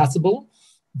they compatible?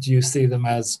 Do you see them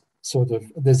as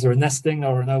is there a nesting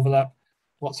or an overlap?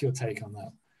 What's your take on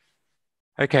that?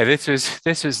 Okay, this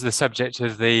was the subject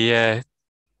of the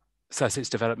Sussex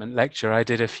Development Lecture I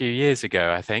did a few years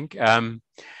ago, I think, on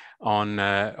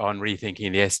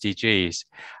rethinking the SDGs.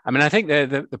 I mean, I think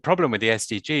the problem with the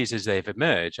SDGs as they've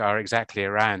emerged are exactly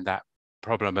around that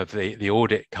problem of the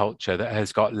audit culture that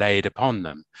has got laid upon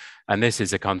them. And this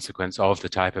is a consequence of the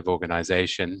type of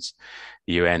organizations,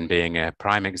 the UN being a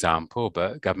prime example,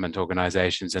 but government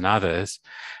organizations and others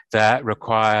that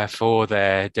require for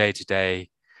their day-to-day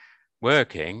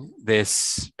working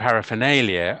this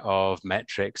paraphernalia of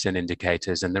metrics and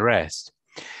indicators and the rest.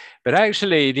 But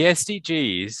actually, the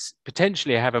SDGs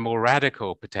potentially have a more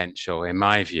radical potential, in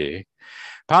my view,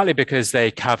 partly because they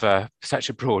cover such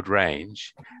a broad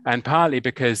range, and partly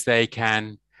because they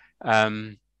can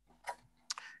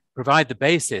provide the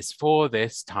basis for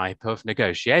this type of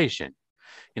negotiation.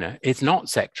 You know, it's not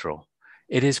sectoral.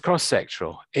 It is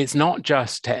cross-sectoral. It's not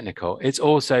just technical. It's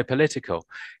also political.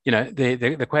 You know,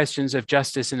 the questions of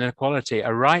justice and inequality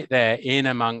are right there in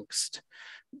amongst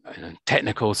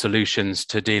technical solutions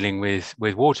to dealing with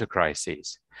water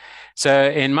crises. So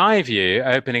in my view,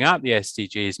 opening up the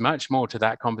SDGs much more to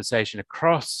that conversation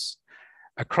across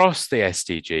the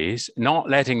SDGs, not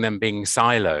letting them being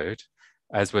siloed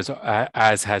as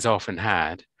has often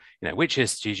had. You know, which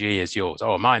SDG is yours?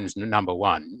 Oh, mine's number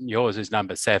 1. Yours is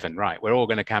number 7. Right. We're all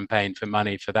going to campaign for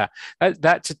money for that.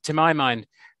 That to my mind,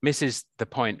 misses the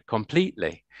point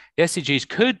completely. The SDGs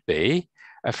could be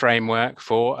a framework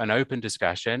for an open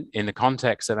discussion in the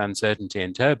context of uncertainty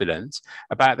and turbulence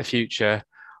about the future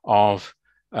of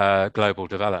global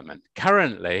development.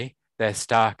 Currently, they're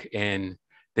stuck in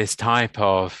this type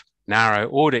of narrow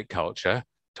audit culture,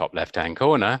 top left-hand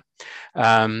corner,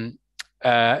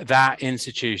 that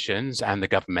institutions and the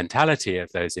governmentality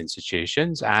of those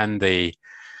institutions and the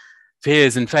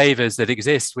fears and favors that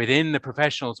exist within the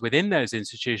professionals within those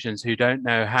institutions who don't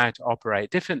know how to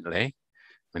operate differently,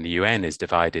 when the UN is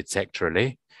divided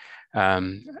sectorally,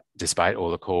 despite all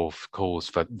the calls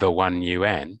for the one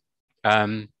UN.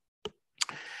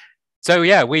 So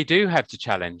yeah, we do have to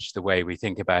challenge the way we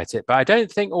think about it, but I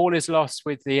don't think all is lost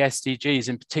with the SDGs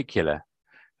in particular.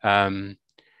 And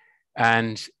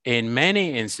in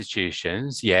many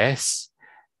institutions, yes,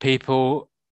 people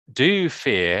do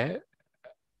fear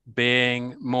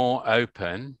being more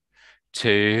open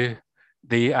to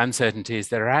the uncertainties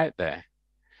that are out there.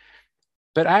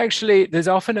 But actually, there's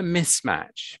often a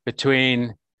mismatch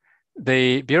between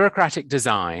the bureaucratic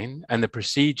design and the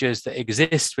procedures that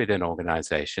exist within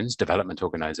organizations, development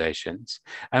organizations,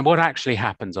 and what actually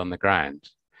happens on the ground.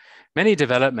 Many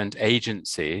development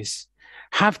agencies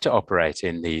have to operate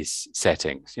in these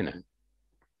settings, you know,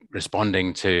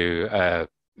 responding to a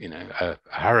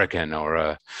hurricane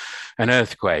or an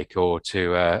earthquake, or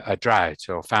to a drought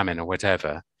or famine or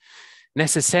whatever.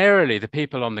 Necessarily, the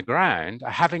people on the ground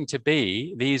are having to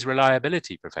be these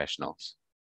reliability professionals.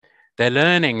 They're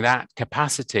learning that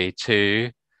capacity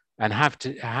to, and have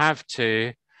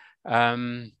to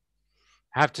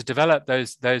develop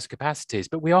those capacities,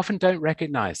 but we often don't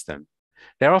recognize them.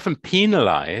 They're often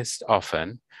penalized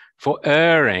for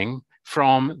erring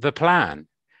from the plan,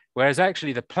 whereas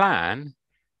actually the plan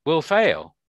will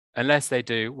fail unless they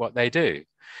do what they do.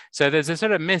 So there's a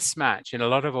sort of mismatch in a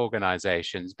lot of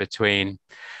organizations between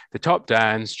the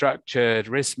top-down structured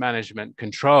risk management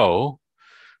control,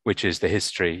 which is the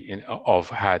history of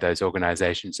how those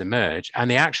organizations emerge, and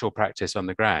the actual practice on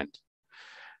the ground.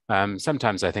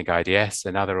 Sometimes I think IDS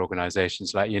and other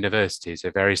organizations like universities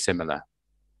are very similar.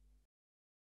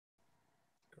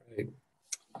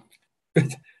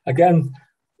 Great. Again,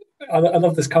 I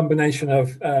love this combination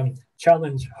of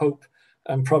challenge, hope,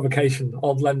 and provocation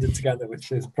all blended together,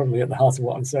 which is probably at the heart of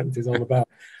what uncertainty is all about.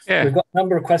 Yeah. We've got a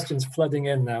number of questions flooding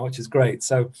in now, which is great.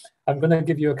 So I'm going to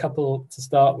give you a couple to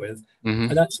start with. Mm-hmm.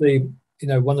 And actually, you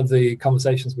know, one of the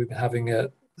conversations we've been having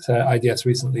at IDS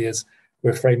recently is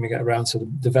we're framing it around sort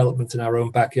of development in our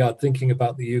own backyard, thinking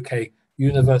about the UK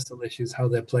universal issues, how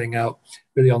they're playing out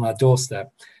really on our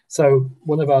doorstep. So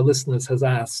one of our listeners has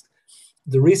asked,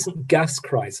 the recent gas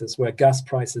crisis, where gas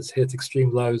prices hit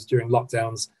extreme lows during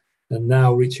lockdowns and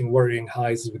now reaching worrying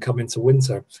highs as we come into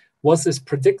winter, was this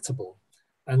predictable?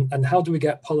 And how do we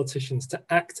get politicians to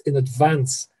act in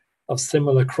advance of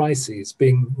similar crises,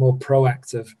 being more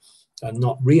proactive and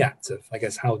not reactive? I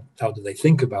guess, how do they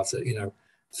think about it, you know,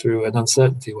 through an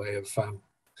uncertainty way of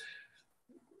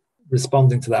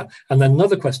responding to that? And then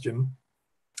another question,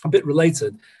 a bit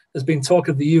related, there's been talk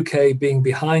of the UK being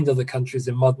behind other countries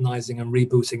in modernising and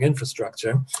rebooting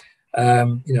infrastructure.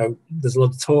 You know, there's a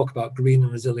lot of talk about green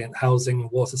and resilient housing,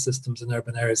 water systems in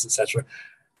urban areas, etc.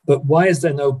 But why is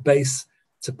there no base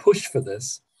to push for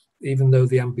this, even though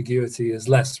the ambiguity is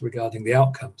less regarding the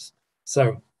outcomes?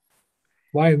 So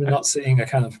why are we not seeing a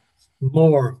kind of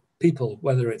more people,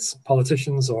 whether it's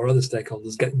politicians or other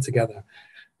stakeholders, getting together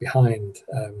behind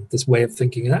this way of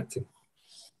thinking and acting?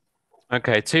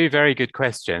 Okay, two very good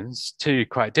questions, two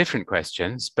quite different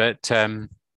questions, but in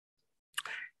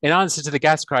answer to the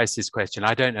gas crisis question,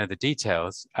 I don't know the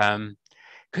details.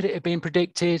 Could it have been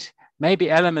predicted?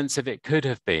 Maybe elements of it could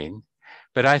have been,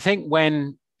 but I think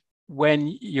when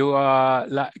you are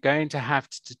going to have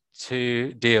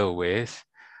to deal with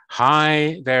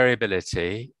high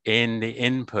variability in the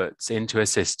inputs into a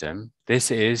system, this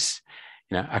is,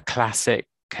 a classic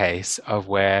case of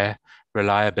where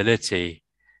reliability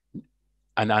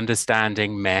and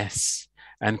understanding mess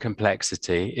and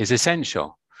complexity is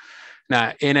essential.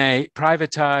 Now, in a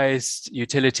privatized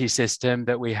utility system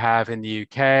that we have in the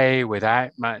UK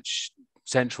without much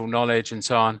central knowledge and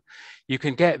so on, you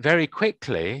can get very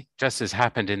quickly, just as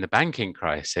happened in the banking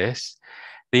crisis,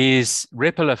 these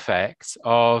ripple effects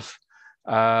of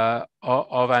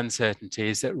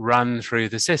uncertainties that run through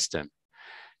the system.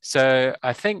 So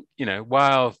I think,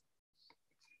 while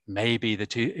maybe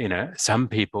some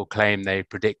people claim they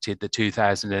predicted the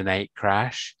 2008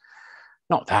 crash,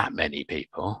 not that many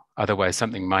people, otherwise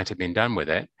something might have been done with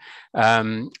it.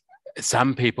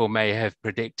 Some people may have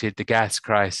predicted the gas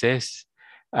crisis,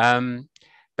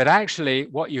 but actually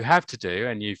what you have to do,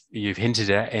 and you've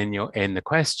hinted at in the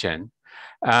question,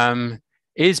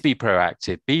 is be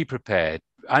proactive, be prepared,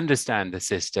 understand the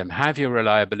system, have your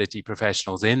reliability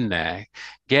professionals in there,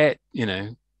 get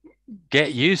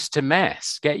used to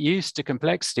mess, get used to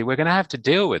complexity. We're going to have to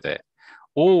deal with it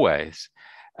always.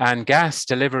 And gas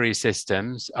delivery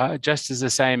systems are just as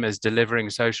the same as delivering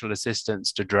social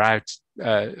assistance to drought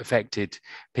affected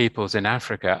peoples in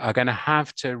Africa, are going to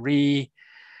have to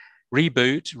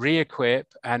reboot, re-equip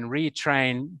and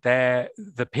retrain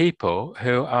the people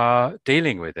who are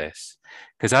dealing with this,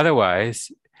 because otherwise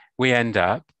we end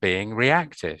up being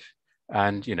reactive.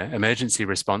 And emergency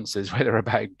responses, whether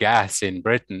about gas in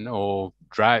Britain or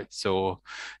droughts or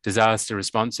disaster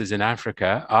responses in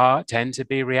Africa, tend to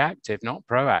be reactive, not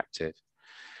proactive.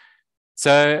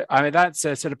 So, I mean, that's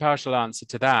a sort of partial answer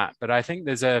to that. But I think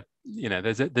there's a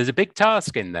big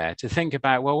task in there to think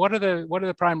about, well, what are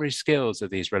the primary skills of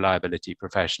these reliability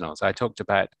professionals? I talked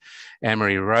about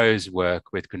Emery Rowe's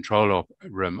work with control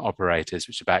room operators,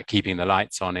 which is about keeping the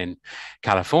lights on in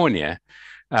California.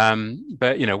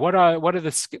 But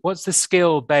what's the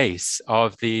skill base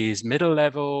of these middle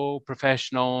level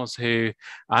professionals who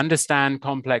understand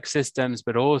complex systems,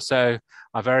 but also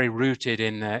are very rooted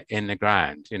in the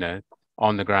ground,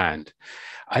 on the ground?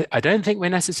 I don't think we're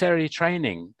necessarily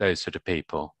training those sort of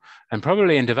people, and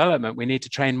probably in development we need to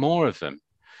train more of them.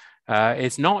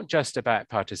 It's not just about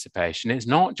participation. It's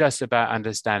not just about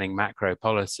understanding macro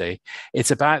policy.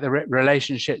 It's about the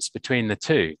relationships between the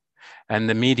two and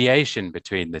the mediation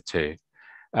between the two.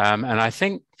 And I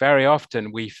think very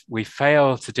often we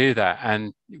fail to do that.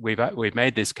 And we've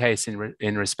made this case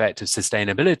in respect of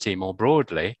sustainability more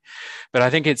broadly, but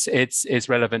I think it's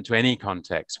relevant to any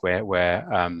context where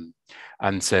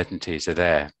uncertainties are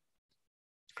there.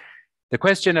 The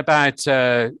question about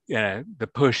the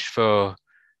push for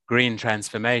green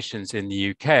transformations in the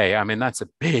UK, I mean, that's a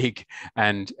big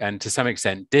and to some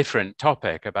extent different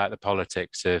topic about the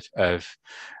politics of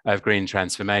green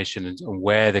transformation and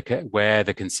where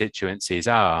the constituencies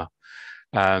are.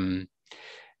 I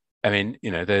mean,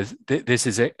 this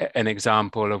is an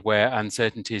example of where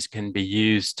uncertainties can be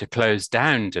used to close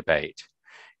down debate.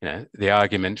 The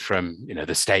argument from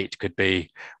the state could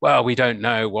be, well, we don't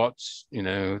know what's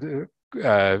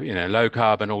low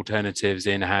carbon alternatives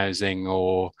in housing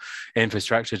or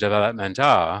infrastructure development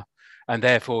are, and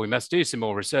therefore we must do some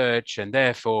more research, and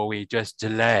therefore we just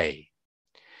delay.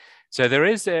 So there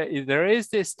is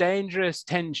this dangerous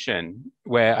tension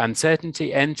where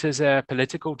uncertainty enters a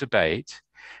political debate,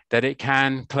 that it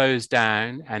can close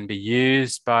down and be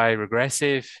used by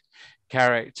regressive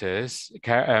characters,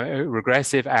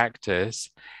 regressive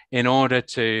actors, in order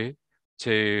to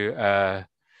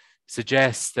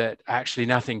suggests that actually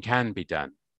nothing can be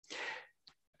done.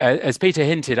 As Peter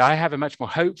hinted, I have a much more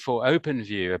hopeful, open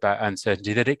view about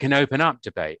uncertainty, that it can open up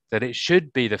debate, that it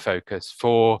should be the focus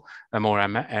for a more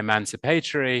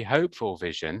emancipatory, hopeful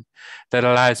vision that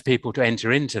allows people to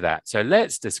enter into that. So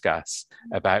let's discuss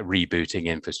about rebooting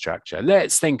infrastructure.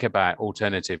 Let's think about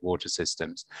alternative water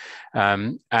systems.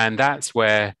 And that's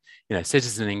where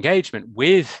citizen engagement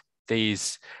with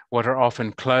these what are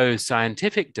often closed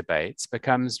scientific debates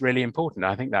becomes really important.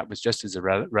 I think that was just as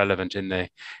relevant in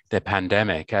the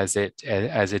pandemic as it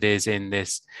is in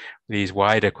these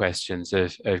wider questions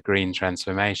of green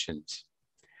transformations.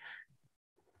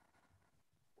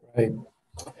 Great,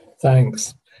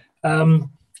 thanks.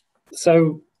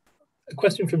 So a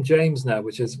question from James now,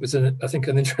 which is I think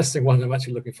an interesting one. I'm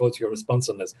actually looking forward to your response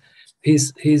on this.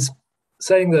 He's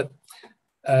saying that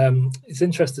is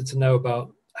interested to know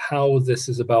about how this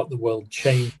is about the world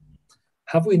change.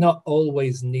 Have we not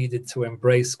always needed to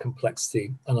embrace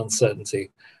complexity and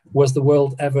uncertainty? Was the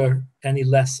world ever any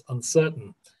less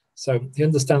uncertain? So he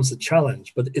understands the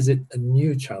challenge, but is it a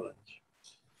new challenge?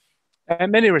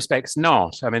 In many respects,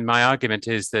 not. I mean, my argument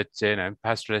is that,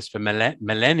 pastoralists for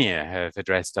millennia have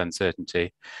addressed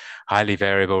uncertainty. Highly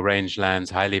variable rangelands,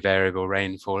 highly variable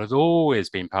rainfall has always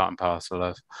been part and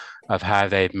parcel of how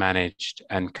they've managed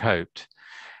and coped.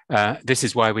 This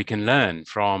is why we can learn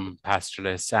from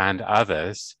pastoralists and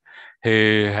others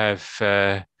who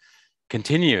have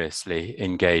continuously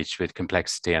engaged with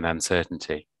complexity and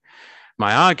uncertainty.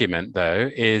 My argument, though,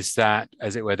 is that,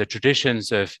 as it were, the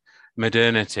traditions of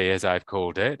modernity, as I've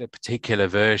called it, a particular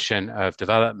version of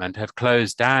development, have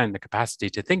closed down the capacity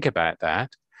to think about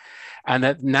that. And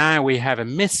that now we have a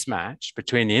mismatch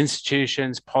between the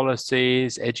institutions,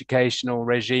 policies, educational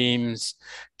regimes,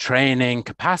 training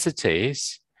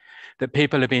capacities, that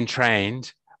people have been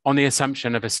trained on the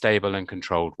assumption of a stable and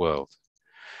controlled world.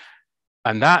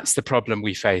 And that's the problem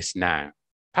we face now.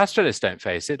 Pastoralists don't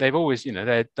face it. They've always,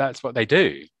 that's what they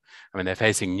do. I mean, they're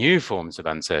facing new forms of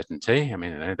uncertainty. I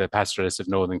mean, the pastoralists of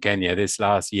northern Kenya this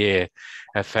last year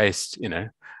have faced,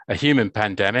 a human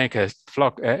pandemic,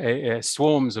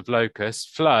 swarms of locusts,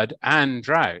 flood and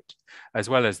drought, as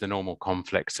well as the normal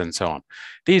conflicts and so on.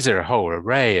 These are a whole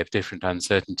array of different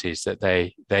uncertainties that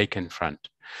they confront.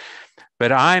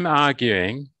 But I'm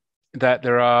arguing that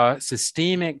there are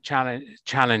systemic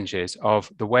challenges of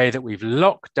the way that we've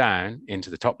locked down into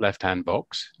the top left-hand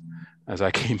box, as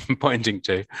I keep pointing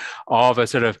to, of a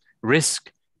sort of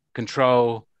risk,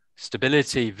 control,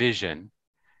 stability vision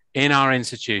in our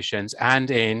institutions and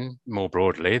in, more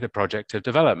broadly, the project of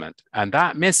development. And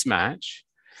that mismatch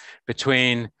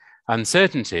between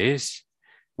uncertainties,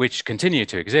 which continue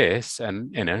to exist,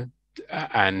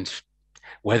 and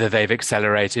whether they've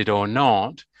accelerated or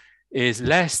not, is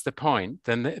less the point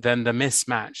than the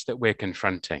mismatch that we're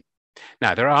confronting.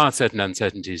 Now, there are certain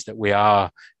uncertainties that we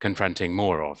are confronting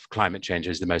more of. Climate change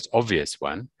is the most obvious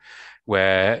one,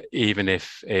 where even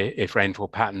if rainfall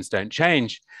patterns don't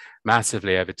change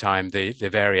massively over time, the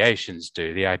variations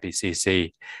do. The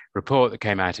IPCC report that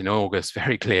came out in August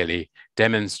very clearly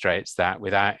demonstrates that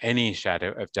without any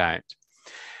shadow of doubt.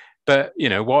 But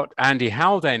what Andy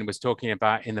Haldane was talking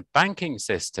about in the banking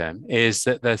system is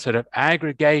that the sort of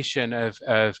aggregation of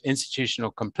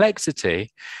institutional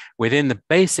complexity within the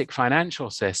basic financial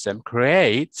system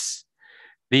creates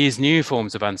these new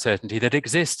forms of uncertainty that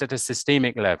exist at a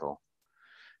systemic level,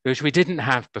 which we didn't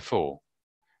have before,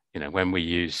 when we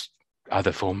used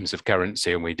other forms of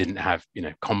currency and we didn't have,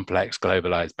 complex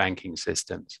globalized banking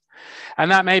systems.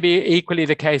 And that may be equally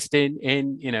the case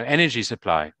in energy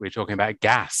supply. We were talking about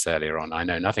gas earlier on. I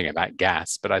know nothing about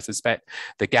gas, but I suspect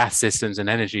the gas systems and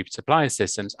energy supply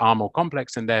systems are more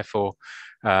complex and therefore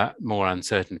more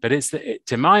uncertain. But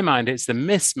to my mind, it's the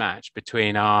mismatch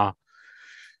between our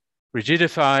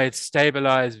rigidified,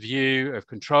 stabilized view of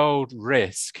controlled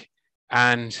risk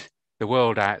and the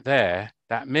world out there.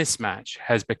 That mismatch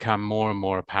has become more and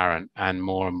more apparent and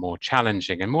more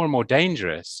challenging and more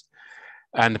dangerous.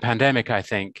 And the pandemic, I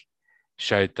think,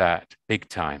 showed that big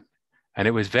time. And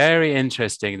it was very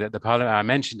interesting that I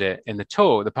mentioned it in the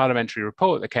talk, the parliamentary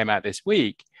report that came out this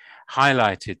week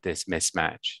highlighted this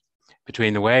mismatch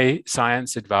between the way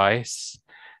science advice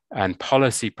and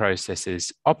policy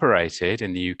processes operated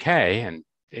in the UK, and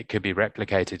it could be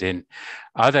replicated in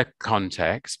other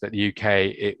contexts, but the UK,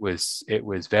 it was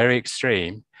very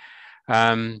extreme,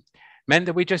 meant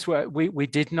that we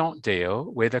did not deal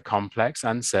with a complex,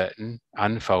 uncertain,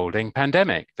 unfolding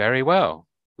pandemic very well.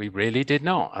 We really did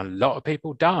not. A lot of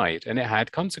people died and it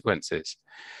had consequences.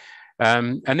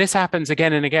 And this happens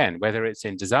again and again, whether it's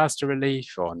in disaster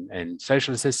relief or in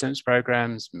social assistance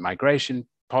programs, migration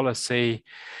policy,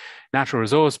 natural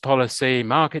resource policy,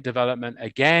 market development,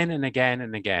 again and again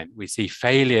and again, we see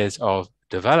failures of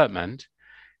development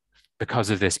because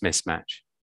of this mismatch.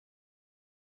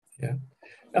 Yeah,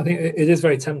 I think it is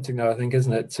very tempting though, I think,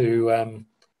 isn't it, to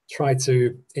try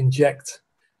to inject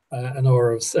an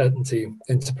aura of certainty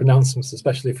into pronouncements,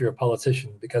 especially if you're a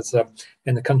politician, because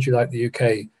in a country like the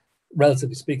UK,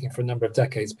 relatively speaking, for a number of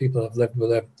decades, people have lived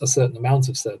with a certain amount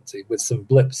of certainty, with some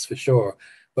blips for sure.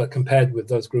 But compared with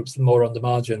those groups more on the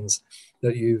margins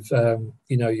that you've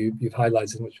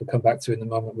highlighted, which we'll come back to in a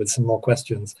moment with some more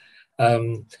questions.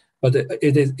 But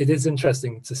it is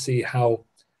interesting to see how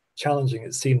challenging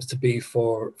it seems to be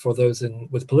for those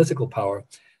with political power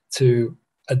to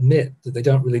admit that they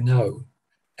don't really know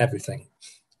everything,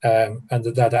 and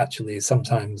that actually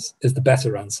sometimes is the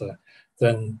better answer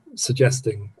than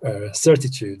suggesting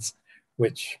certitudes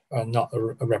which are not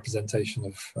a representation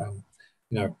of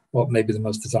what may be the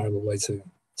most desirable way to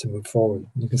move forward.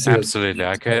 You can see absolutely.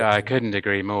 I couldn't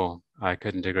agree more. I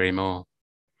couldn't agree more.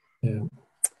 Yeah.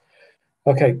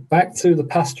 Okay, back to the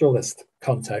pastoralist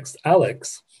context.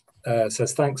 Alex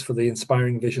says, thanks for the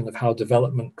inspiring vision of how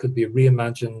development could be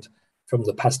reimagined from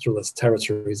the pastoralist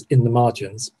territories in the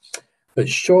margins. But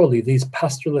surely these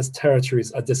pastoralist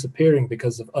territories are disappearing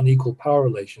because of unequal power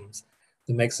relations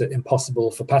that makes it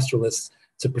impossible for pastoralists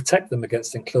to protect them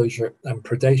against enclosure and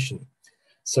predation.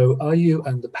 So are you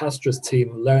and the PASTRES team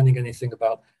learning anything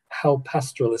about how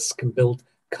pastoralists can build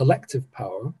collective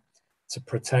power to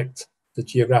protect the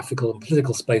geographical and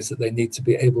political space that they need to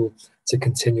be able to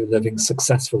continue living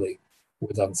successfully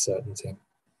with uncertainty?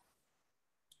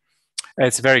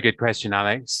 It's a very good question,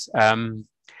 Alex.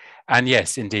 And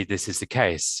yes, indeed, this is the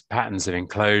case. Patterns of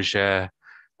enclosure,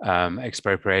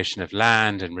 expropriation of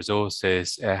land and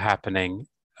resources are happening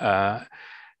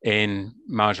in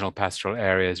marginal pastoral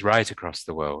areas right across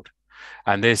the world.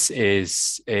 And this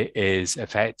is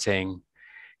affecting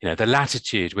the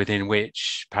latitude within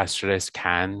which pastoralists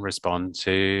can respond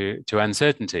to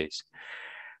uncertainties.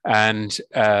 And,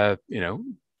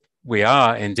 we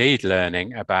are indeed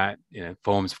learning about,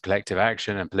 forms of collective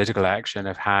action and political action,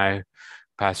 of how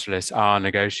pastoralists are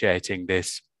negotiating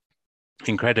this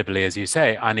incredibly, as you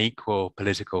say, unequal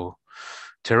political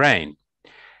terrain.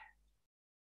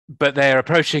 But they're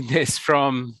approaching this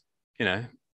from,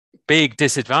 big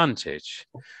disadvantage,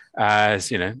 as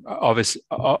very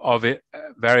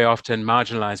often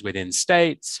marginalized within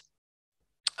states,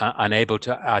 unable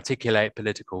to articulate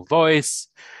political voice,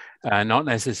 not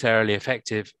necessarily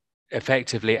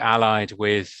effectively allied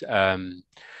with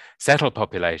settled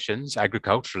populations,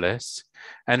 agriculturalists,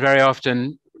 and very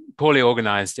often poorly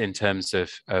organized in terms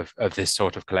of this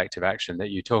sort of collective action that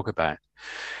you talk about.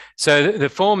 So the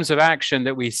forms of action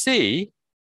that we see,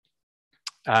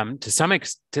 to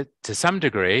some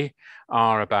degree,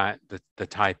 are about the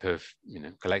type of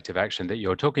collective action that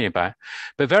you're talking about,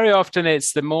 but very often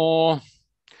it's the more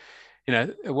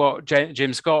what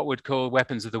Jim Scott would call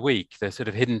weapons of the weak, the sort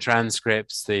of hidden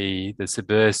transcripts, the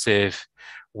subversive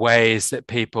ways that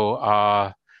people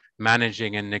are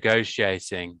managing and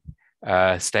negotiating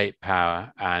state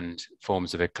power and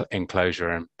forms of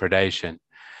enclosure and predation.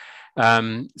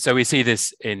 So we see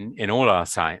this in all our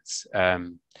sites,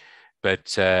 but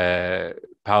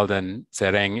Palden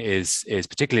Sereng is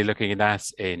particularly looking at that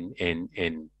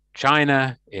in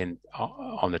China,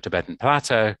 on the Tibetan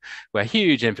Plateau, where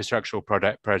huge infrastructural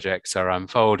projects are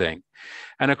unfolding.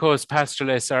 And of course,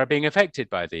 pastoralists are being affected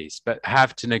by these, but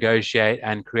have to negotiate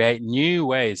and create new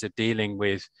ways of dealing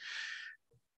with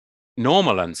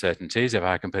normal uncertainties, if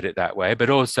I can put it that way, but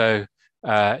also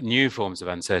new forms of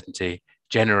uncertainty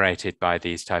generated by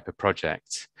these type of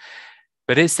projects.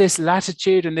 But it's this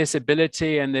latitude and this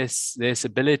ability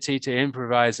to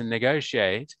improvise and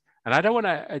negotiate. And I don't want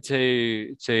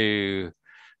to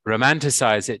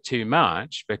romanticize it too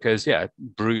much, because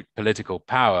brute political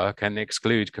power can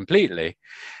exclude completely.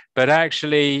 But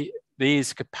actually,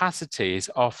 these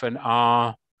capacities often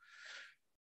are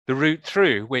the route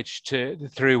through which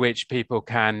people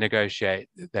can negotiate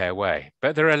their way.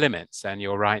 But there are limits, and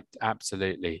you're right,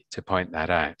 absolutely, to point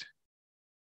that out.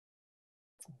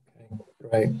 Okay,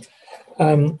 great.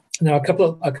 Now,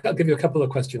 I'll give you a couple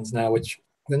of questions now, which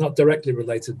they're not directly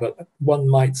related, but one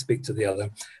might speak to the other.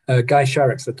 Guy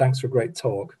Sharrock said, thanks for a great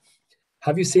talk.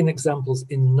 Have you seen examples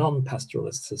in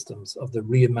non-pastoralist systems of the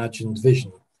reimagined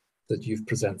vision that you've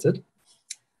presented?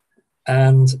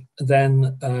 And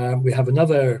then we have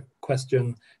another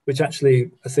question, which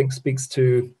actually I think speaks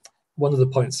to one of the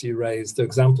points you raised, the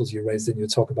examples you raised in your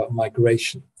talk about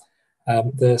migration.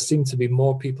 There seem to be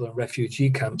more people in refugee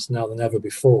camps now than ever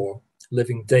before,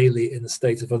 living daily in a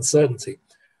state of uncertainty.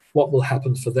 What will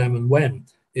happen for them and when?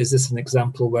 Is this an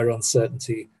example where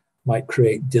uncertainty might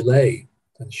create delay?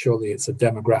 And surely it's a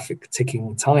demographic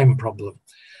ticking time problem.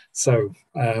 So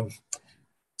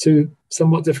two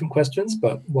somewhat different questions,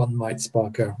 but one might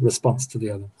spark a response to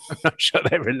the other. I'm not sure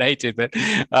they're related, but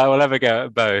we'll have a go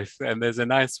at both. And there's a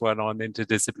nice one on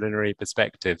interdisciplinary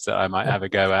perspectives that I might have a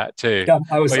go at too. Yeah,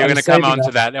 you're going to come on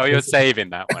to that. Oh, you're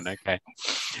saving that one. Okay.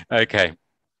 Okay.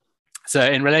 So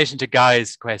in relation to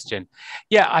Guy's question,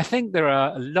 I think there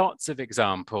are lots of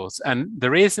examples. And the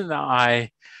reason that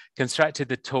I constructed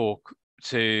the talk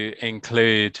to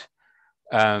include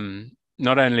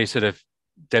not only sort of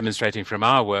demonstrating from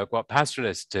our work what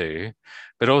pastoralists do,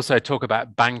 but also talk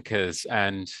about bankers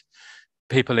and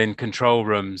people in control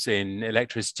rooms in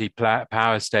electricity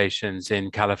power stations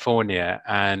in California,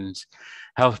 and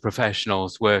health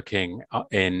professionals working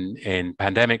in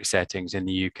pandemic settings in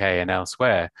the UK and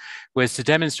elsewhere, was to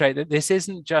demonstrate that this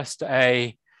isn't just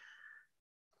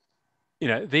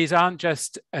these aren't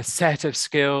just a set of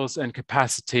skills and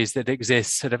capacities that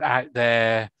exist sort of out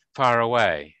there far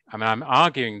away. I mean, I'm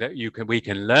arguing that we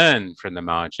can learn from the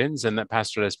margins, and that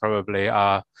pastoralists probably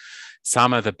are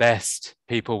some of the best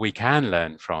people we can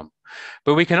learn from.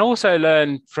 But we can also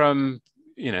learn from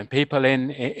people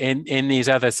in these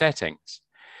other settings.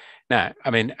 Now,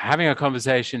 I mean, having a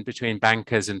conversation between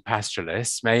bankers and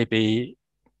pastoralists may be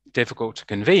difficult to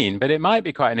convene, but it might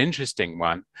be quite an interesting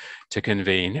one to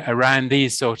convene around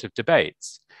these sort of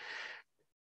debates.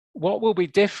 What will be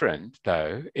different,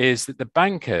 though, is that the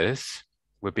bankers,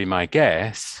 would be my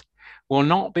guess, will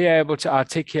not be able to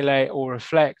articulate or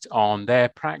reflect on their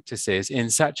practices in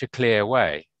such a clear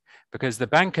way. Because the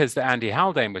bankers that Andy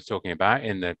Haldane was talking about,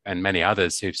 and many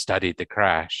others who've studied the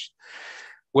crash,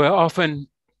 were often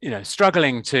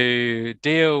struggling to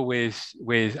deal with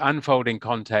unfolding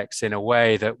contexts in a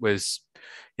way that was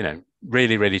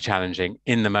really, really challenging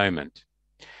in the moment.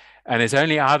 And it's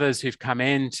only others who've come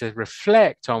in to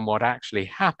reflect on what actually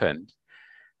happened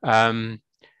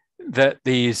that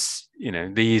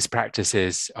these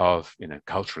practices of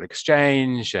cultural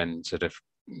exchange and sort of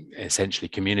essentially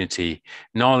community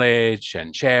knowledge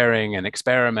and sharing and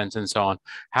experiment and so on,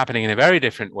 happening in a very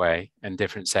different way and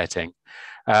different setting,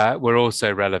 were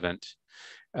also relevant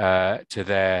to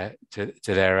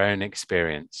their own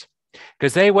experience,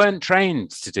 because they weren't trained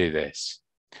to do this.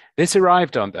 This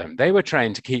arrived on them. They were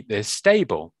trained to keep this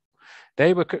stable.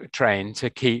 They were trained to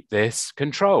keep this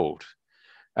controlled.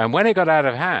 And when it got out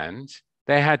of hand,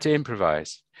 they had to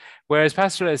improvise. Whereas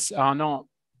pastoralists are not,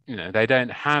 they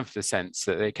don't have the sense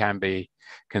that they can be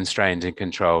constrained and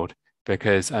controlled,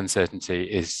 because uncertainty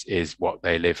is what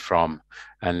they live from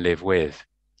and live with.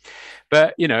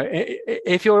 But,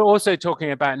 if you're also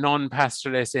talking about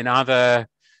non-pastoralists in other,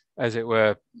 as it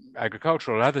were,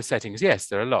 agricultural other settings, yes,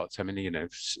 there are lots. I mean,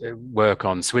 work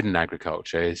on Swidden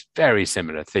agriculture is very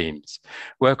similar themes.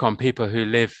 Work on people who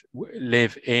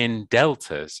live in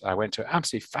deltas. I went to an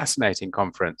absolutely fascinating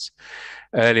conference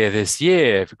earlier this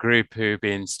year of a group who've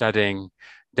been studying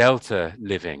delta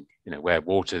living, where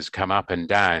waters come up and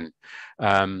down.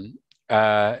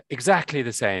 Exactly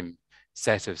the same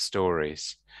set of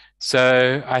stories.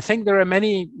 So I think there are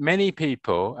many, many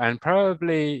people, and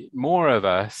probably more of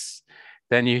us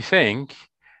than you think,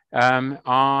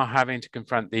 are having to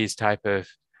confront these type of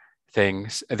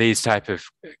things, these type of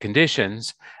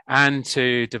conditions, and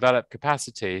to develop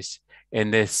capacities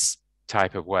in this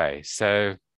type of way.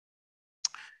 So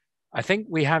I think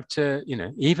we have to,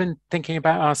 even thinking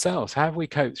about ourselves, how have we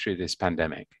coped through this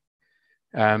pandemic?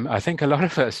 I think a lot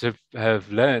of us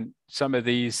have learned some of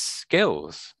these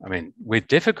skills, I mean, with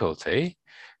difficulty,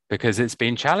 because it's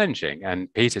been challenging.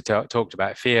 And Peter talked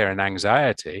about fear and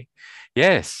anxiety.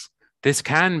 Yes, this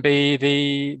can be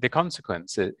the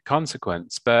consequence,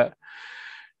 but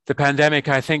the pandemic,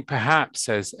 I think, perhaps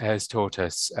has taught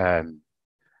us a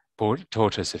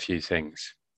few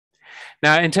things.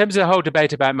 Now, in terms of the whole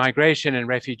debate about migration and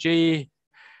refugee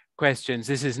questions,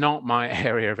 this is not my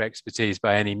area of expertise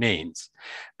by any means,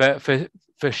 but for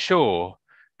sure,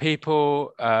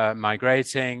 people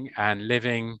migrating and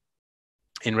living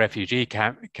in refugee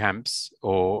camps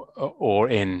or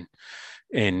in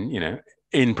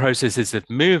processes of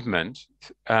movement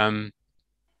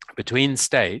between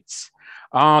states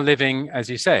are living, as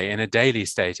you say, in a daily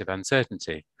state of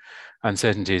uncertainty.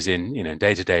 Uncertainties in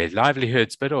day-to-day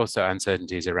livelihoods, but also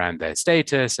uncertainties around their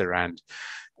status, around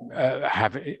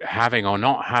having or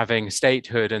not having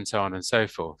statehood, and so on and so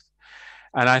forth.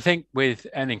 And I think with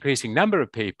an increasing number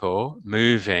of people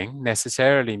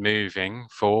necessarily moving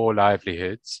for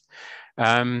livelihoods,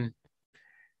 then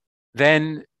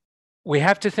we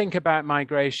have to think about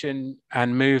migration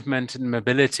and movement and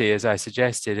mobility, as I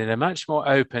suggested, in a much more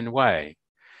open way.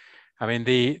 I mean,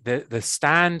 the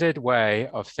standard way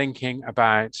of thinking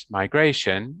about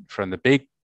migration from the big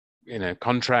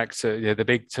contracts, the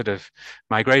big sort of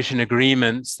migration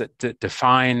agreements that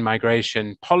define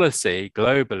migration policy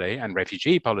globally, and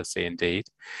refugee policy indeed,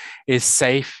 is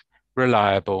safe,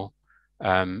 reliable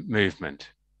movement.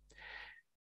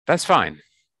 That's fine.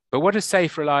 But what does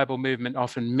safe, reliable movement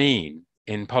often mean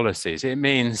in policies? It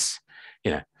means,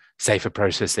 safer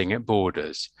processing at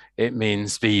borders. It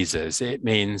means visas. It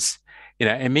means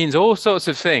all sorts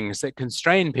of things that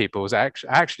constrain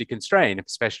actually constrain,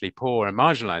 especially poor and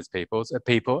marginalized people's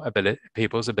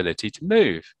ability to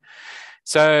move.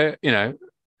 So,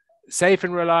 safe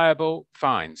and reliable,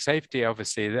 fine. Safety,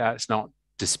 obviously, that's not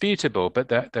disputable, but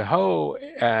the whole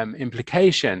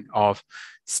implication of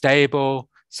stable,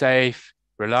 safe,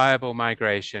 reliable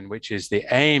migration, which is the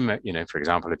aim, for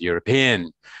example, of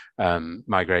European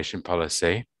migration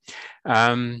policy,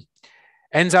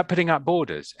 ends up putting up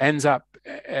borders, ends up,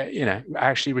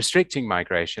 actually restricting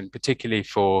migration, particularly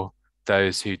for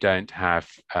those who don't have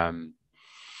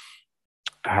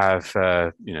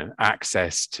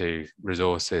access to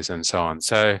resources and so on.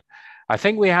 So I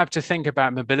think we have to think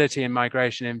about mobility and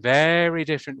migration in very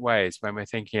different ways when we're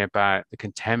thinking about the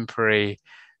contemporary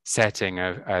setting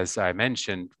of, as I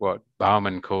mentioned, what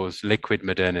Bauman calls liquid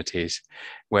modernities,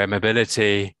 where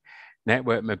mobility,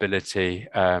 network mobility,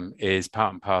 is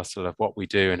part and parcel of what we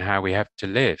do and how we have to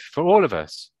live for all of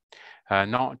us,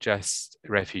 not just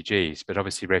refugees, but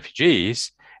obviously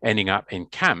refugees ending up in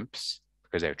camps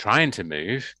because they're trying to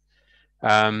move,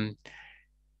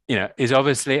 is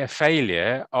obviously a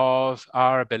failure of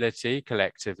our ability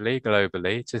collectively,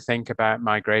 globally, to think about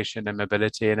migration and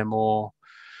mobility in a more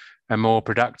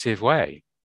productive way.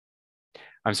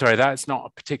 I'm sorry, that's not a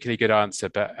particularly good answer,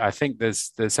 but I think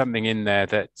there's something in there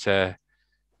that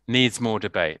needs more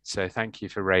debate. So thank you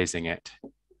for raising it,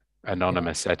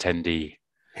 anonymous attendee.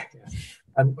 Yes.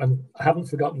 And I haven't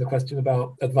forgotten the question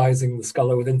about advising the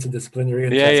scholar with interdisciplinary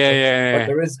interest. Yeah.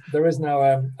 But there is now,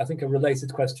 I think, a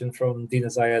related question from Dina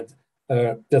Zayed,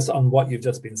 just on what you've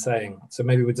just been saying. So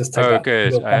maybe we'll just take that. Oh,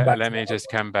 good. We'll come back let me just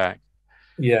come back.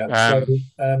 Yeah. So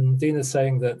Dina's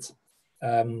saying that,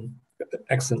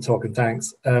 excellent talk and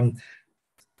thanks.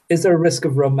 Is there a risk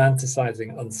of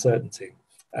romanticizing uncertainty?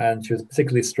 And she was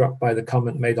particularly struck by the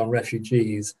comment made on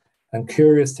refugees and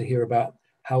curious to hear about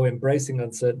how embracing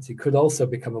uncertainty could also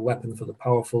become a weapon for the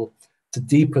powerful to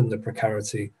deepen the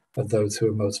precarity of those who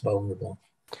are most vulnerable.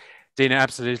 Dina,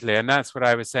 absolutely. And that's what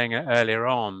I was saying earlier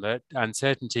on, that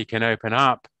uncertainty can open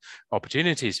up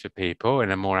opportunities for people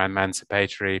in a more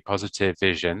emancipatory, positive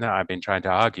vision that I've been trying to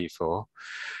argue for,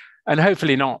 and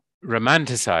hopefully not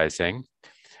romanticizing,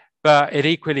 but it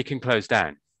equally can close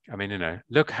down. I mean,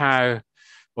 look how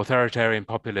authoritarian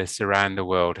populists around the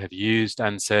world have used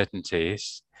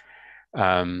uncertainties,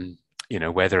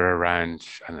 whether around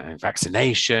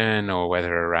vaccination or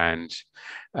whether around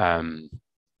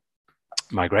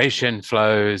migration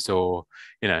flows, or,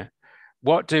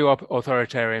 what do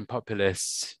authoritarian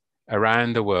populists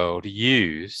around the world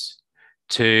use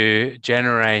to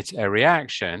generate a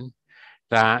reaction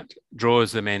that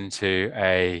draws them into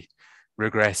a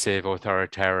regressive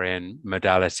authoritarian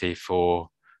modality for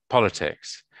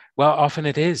politics? Well, often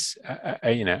it is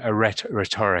a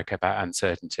rhetoric about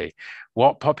uncertainty.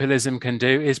 What populism can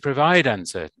do is provide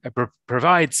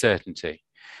certainty.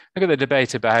 Look at the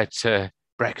debate about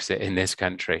Brexit in this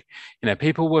country.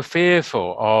 People were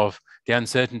fearful of the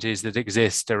uncertainties that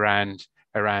exist around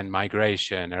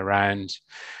migration, around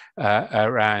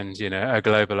a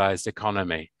globalized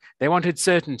economy. They wanted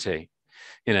certainty.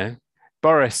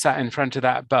 Boris sat in front of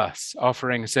that bus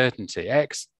offering certainty.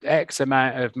 X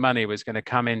amount of money was going to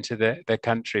come into the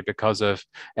country because of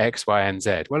X, Y, and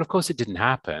Z. Well, of course, it didn't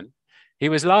happen. He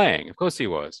was lying. Of course he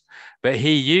was. But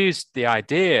he used the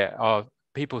idea of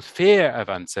people's fear of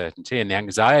uncertainty and the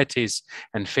anxieties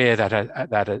and fear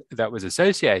that was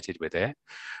associated with it,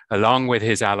 along with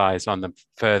his allies on the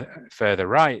further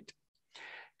right,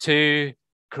 to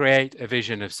create a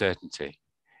vision of certainty.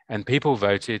 And people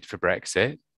voted for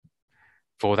Brexit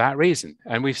for that reason.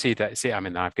 And we've seen that. I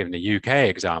mean, I've given a UK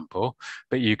example,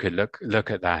 but you could look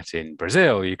at that in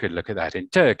Brazil, you could look at that in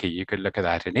Turkey, you could look at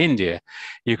that in India,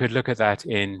 you could look at that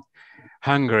in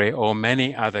Hungary or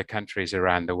many other countries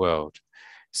around the world.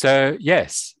 So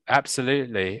yes,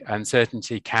 absolutely,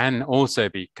 uncertainty can also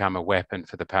become a weapon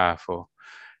for the powerful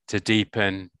to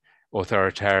deepen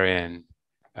authoritarian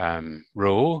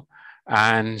rule,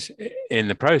 and in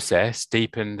the process,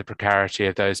 deepen the precarity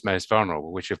of those most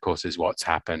vulnerable, which of course is what's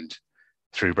happened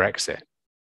through Brexit.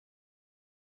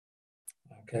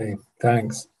 Okay,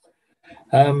 thanks.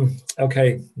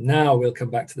 Okay, now we'll come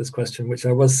back to this question, which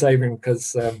I was saving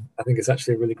because I think it's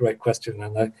actually a really great question.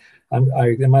 And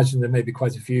I imagine there may be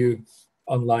quite a few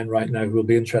online right now who will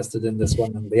be interested in this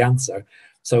one and the answer.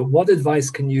 So what advice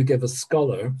can you give a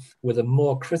scholar with a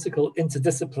more critical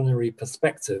interdisciplinary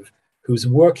perspective who's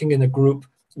working in a group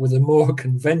with a more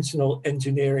conventional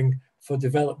engineering for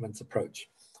development approach?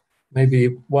 Maybe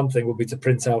one thing would be to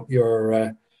print out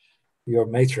your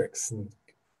matrix and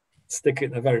stick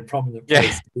it in a very prominent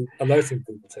place, alerting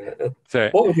people to it. So,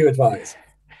 what would you advise?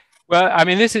 Well, I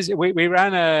mean, we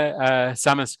ran a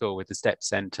summer school with the STEP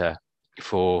Centre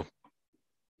for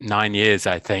 9 years,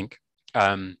 I think.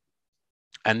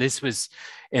 And this was,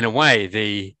 in a way,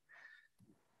 the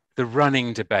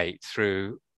running debate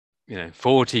through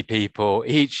 40 people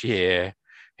each year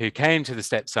who came to the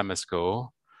STEP Summer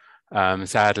School,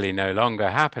 sadly no longer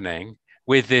happening,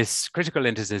 with this critical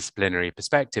interdisciplinary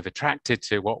perspective, attracted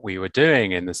to what we were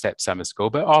doing in the STEP summer school,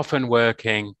 but often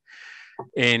working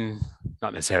in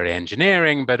not necessarily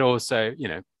engineering, but also,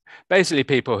 basically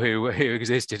people who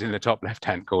existed in the top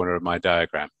left-hand corner of my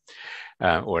diagram,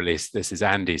 or at least this is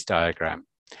Andy's diagram.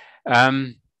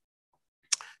 I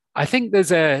think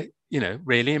there's a,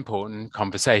 really important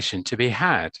conversation to be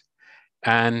had.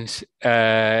 And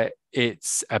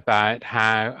it's about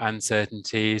how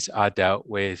uncertainties are dealt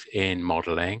with in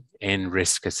modeling, in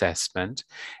risk assessment,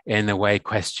 in the way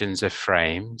questions are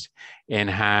framed, in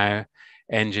how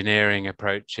engineering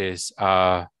approaches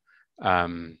are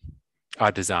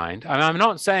designed. And I'm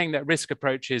not saying that risk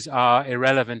approaches are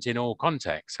irrelevant in all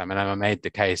contexts. I mean, I made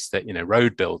the case that,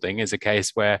 road building is a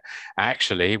case where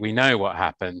actually we know what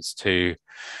happens to,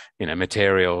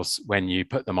 materials when you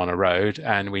put them on a road,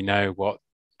 and we know what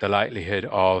the likelihood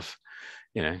of,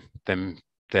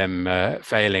 them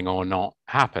failing or not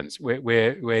happens.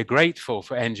 We're grateful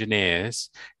for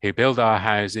engineers who build our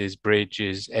houses,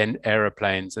 bridges, and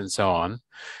aeroplanes, and so on,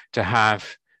 to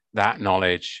have that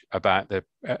knowledge about the,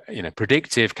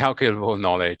 predictive, calculable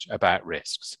knowledge about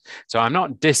risks. So I'm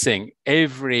not dissing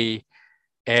every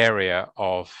area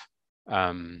of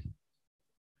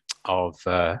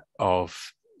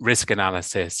risk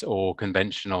analysis or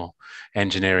conventional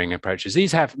engineering approaches.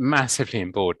 These have massively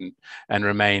important and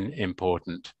remain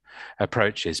important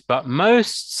approaches. But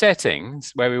most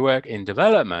settings where we work in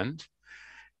development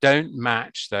don't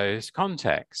match those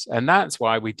contexts. And that's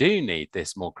why we do need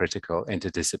this more critical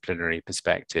interdisciplinary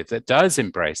perspective that does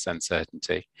embrace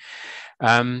uncertainty.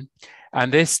 And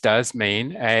this does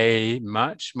mean a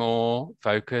much more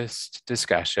focused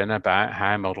discussion about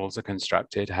how models are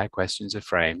constructed, how questions are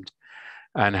framed,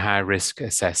 and how risk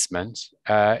assessment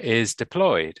is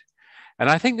deployed. And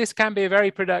I think this can be a very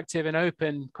productive and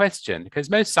open question, because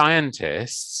most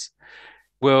scientists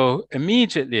will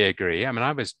immediately agree. I mean,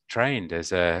 I was trained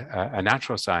as a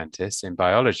natural scientist in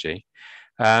biology,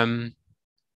 will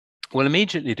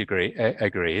immediately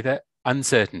agree that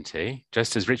uncertainty,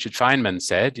 just as Richard Feynman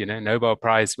said, Nobel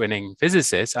Prize winning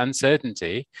physicist,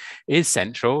 uncertainty is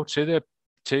central to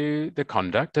the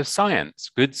conduct of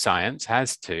science. Good science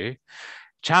has to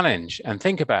challenge and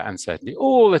think about uncertainty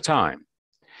all the time.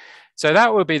 So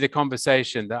that would be the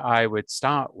conversation that I would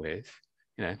start with,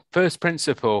 first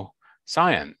principle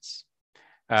science,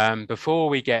 before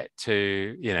we get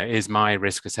to, is my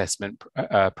risk assessment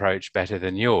approach better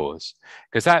than yours?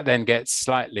 Because that then gets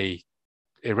slightly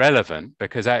irrelevant,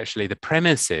 because actually the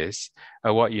premises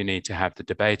are what you need to have the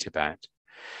debate about.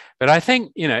 But I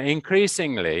think,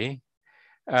 increasingly,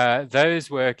 those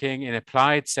working in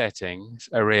applied settings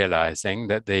are realizing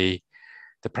that the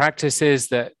practices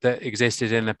that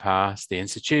existed in the past, the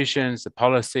institutions, the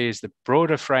policies, the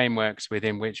broader frameworks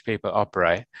within which people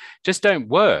operate just don't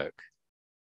work.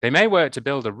 They may work to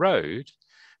build a road,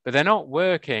 but they're not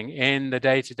working in the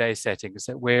day-to-day settings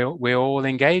that we're all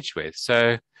engaged with.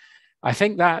 So I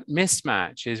think that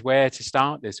mismatch is where to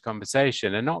start this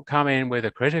conversation, and not come in with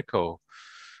a critical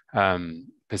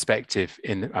perspective.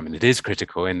 It is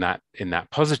critical in that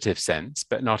positive sense,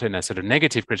 but not in a sort of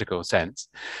negative critical sense.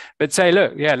 But say,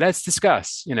 look, let's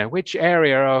discuss, which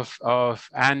area of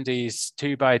Andy's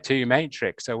 2x2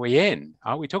 matrix are we in?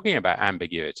 Are we talking about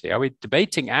ambiguity? Are we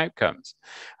debating outcomes?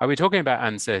 Are we talking about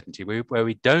uncertainty where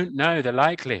we don't know the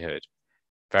likelihood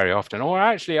very often? Or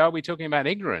actually, are we talking about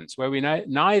ignorance, where we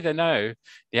neither know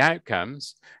the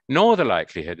outcomes nor the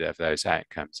likelihood of those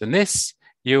outcomes? And this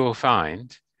you will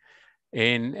find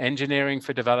in engineering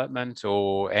for development,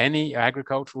 or any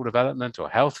agricultural development, or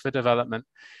health for development.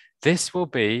 This will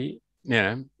be,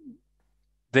 the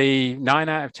 9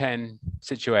 out of 10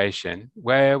 situation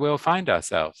where we'll find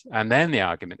ourselves. And then the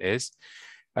argument is,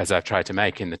 as I've tried to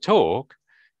make in the talk,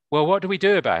 well, what do we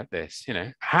do about this?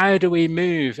 How do we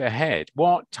move ahead?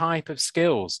 What type of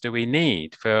skills do we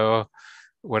need for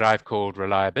what I've called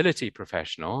reliability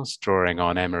professionals, drawing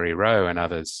on Emery Rowe and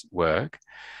others' work?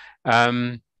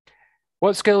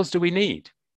 What skills do we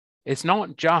need? It's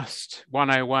not just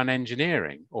 101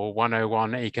 engineering, or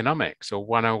 101 economics, or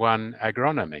 101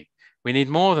 agronomy. We need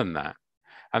more than that.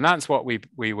 And that's what we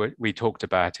talked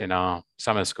about in our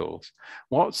summer schools.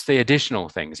 What's the additional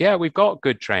things? Yeah, we've got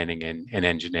good training in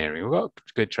engineering. We've got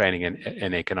good training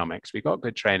in economics. We've got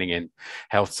good training in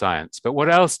health science. But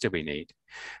what else do we need?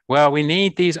 Well, we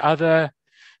need these other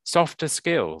softer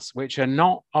skills, which are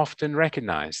not often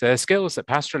recognized. They're skills that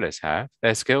pastoralists have.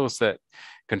 They're skills that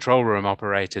control room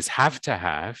operators have to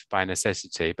have by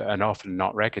necessity, but are often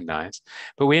not recognized.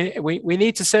 But we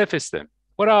need to surface them.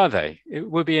 What are they? It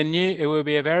would be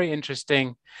a very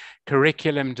interesting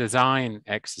curriculum design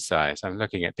exercise. I'm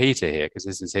looking at Peter here because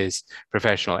this is his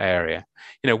professional area.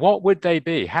 You know, what would they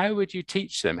be? How would you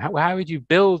teach them? How would you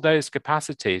build those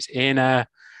capacities in a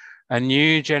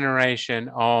new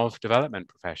generation of development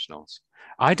professionals?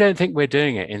 I don't think we're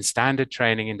doing it in standard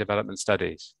training in development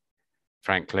studies,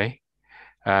 frankly,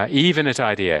 even at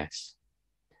IDS,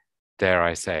 dare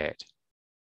I say it.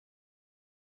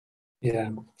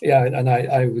 Yeah, and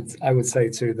I would say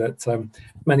too that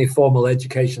many formal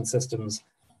education systems,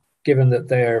 given that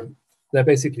they're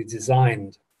basically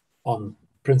designed on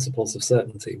principles of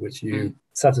certainty, which you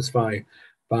satisfy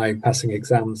by passing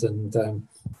exams and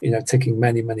ticking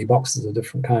many boxes of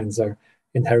different kinds, are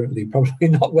inherently probably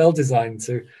not well designed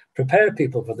to prepare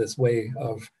people for this way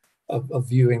of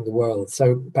viewing the world.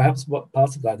 So perhaps what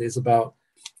part of that is about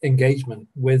engagement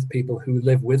with people who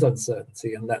live with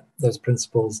uncertainty and let those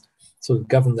principles sort of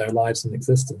govern their lives and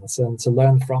existence, and to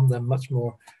learn from them much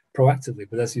more proactively.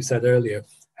 But as you said earlier,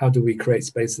 how do we create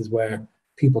spaces where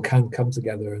people can come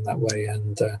together in that way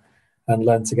and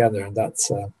learn together? And that's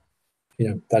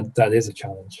that is a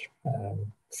challenge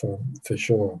for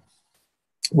sure.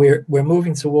 We're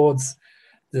moving towards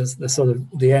the sort of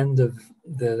the end of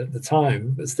the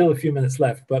time. There's still a few minutes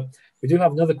left, but we do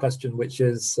have another question, which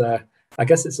is I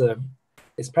guess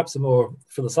it's perhaps a more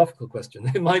philosophical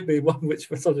question. It might be one which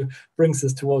sort of brings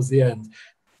us towards the end.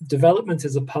 Development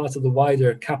is a part of the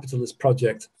wider capitalist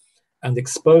project and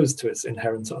exposed to its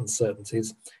inherent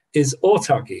uncertainties. Is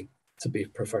autarky to be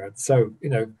preferred? So,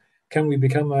 can we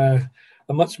become a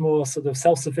much more sort of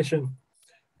self-sufficient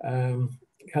kind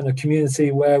of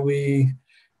community where we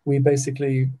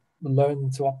basically learn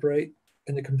to operate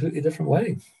in a completely different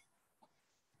way?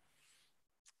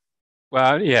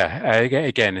 Well, yeah,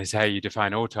 again, is how you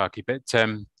define autarky. But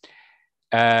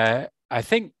I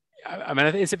think,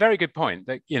 it's a very good point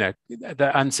that,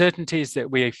 the uncertainties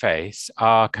that we face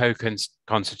are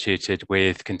co-constituted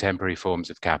with contemporary forms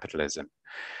of capitalism,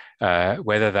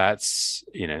 whether that's,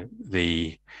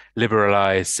 the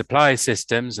liberalized supply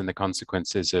systems and the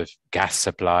consequences of gas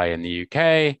supply in the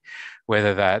UK,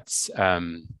 whether that's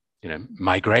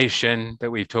migration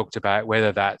that we've talked about,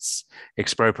 whether that's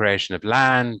expropriation of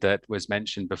land that was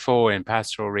mentioned before in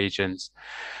pastoral regions,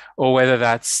 or whether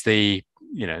that's the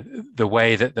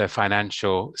way that the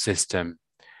financial system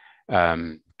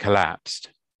collapsed.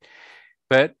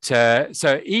 But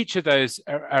so each of those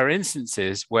are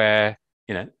instances where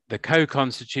the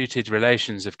co-constituted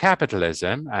relations of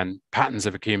capitalism and patterns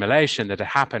of accumulation that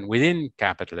happen within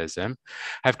capitalism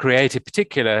have created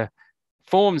particular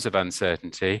forms of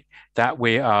uncertainty that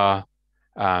we are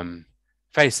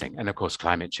facing. And of course,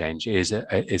 climate change is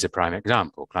a prime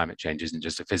example. Climate change isn't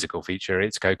just a physical feature,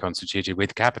 it's co-constituted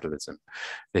with capitalism.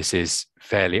 This is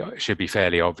should be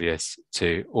fairly obvious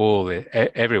to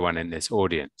everyone in this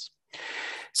audience.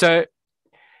 So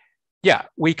yeah,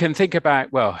 we can think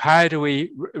about, well, how do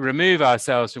we remove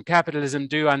ourselves from capitalism?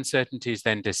 Do uncertainties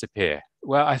then disappear?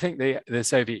 Well, I think the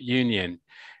Soviet Union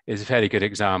is a fairly good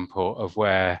example of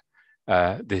where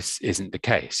this isn't the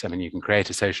case. I mean, you can create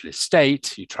a socialist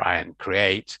state, you try and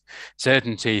create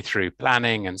certainty through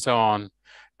planning and so on,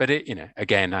 but it,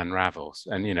 again, unravels.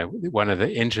 And, one of the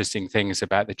interesting things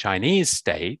about the Chinese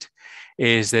state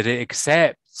is that it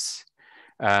accepts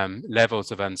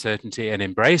levels of uncertainty and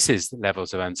embraces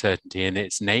levels of uncertainty in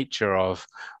its nature of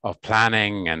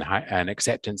planning and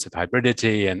acceptance of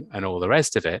hybridity and all the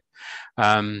rest of it.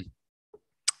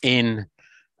 In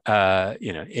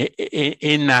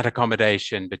that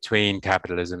accommodation between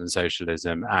capitalism and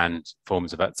socialism and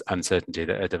forms of uncertainty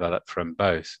that are developed from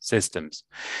both systems.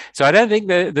 So I don't think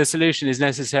the solution is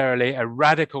necessarily a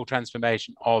radical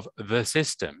transformation of the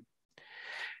system,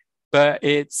 but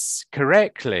it's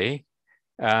correctly,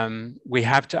 we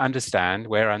have to understand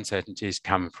where uncertainties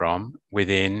come from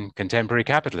within contemporary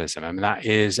capitalism. I mean, that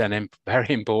is a very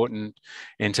important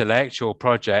intellectual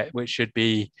project, which should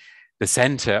be the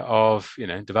center of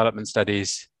development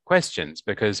studies questions,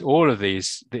 because all of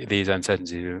these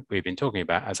uncertainties we've been talking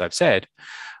about, as I've said,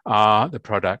 are the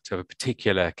product of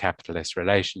particular capitalist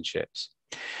relationships.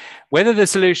 Whether the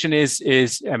solution is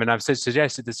I've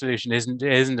suggested the solution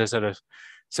isn't a sort of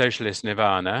socialist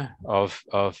nirvana of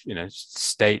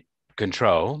state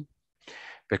control,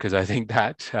 because I think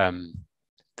that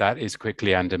that is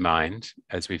quickly undermined,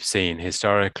 as we've seen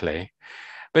historically.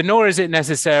 But nor is it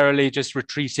necessarily just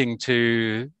retreating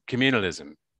to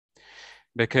communalism,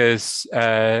 because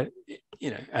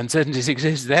uncertainties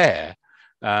exist there.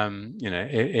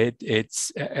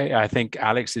 It's I think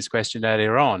Alex's question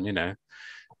earlier on,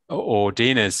 or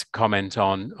Dina's comment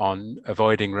on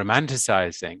avoiding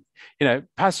romanticizing.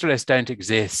 Pastoralists don't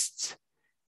exist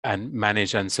and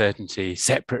manage uncertainty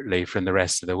separately from the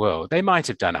rest of the world. They might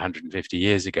have done 150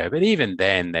 years ago, but even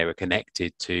then they were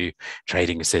connected to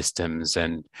trading systems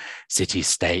and city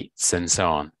states and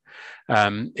so on.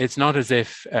 It's not as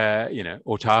if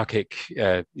autarkic,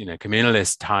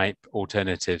 communalist type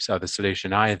alternatives are the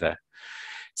solution either.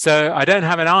 So I don't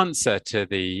have an answer to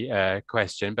the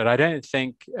question, but I don't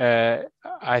think,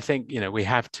 I think, we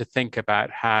have to think about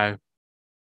how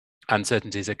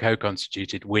uncertainties are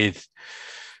co-constituted with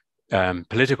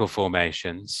political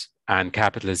formations and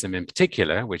capitalism in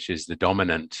particular, which is the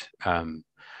dominant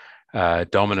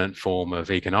form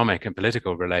of economic and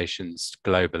political relations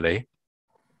globally,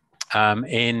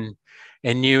 in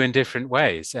new and different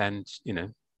ways. And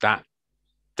that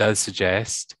does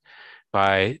suggest,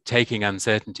 by taking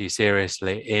uncertainty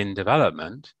seriously in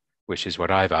development, which is what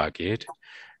I've argued,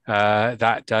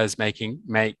 that does make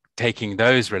taking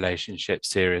those relationships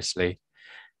seriously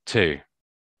too.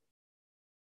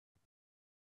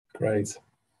 Great.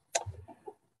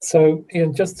 So,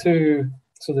 Ian, just to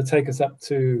sort of take us up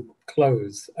to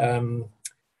close,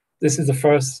 this is the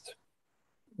first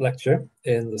lecture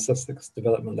in the Sussex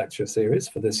Development Lecture Series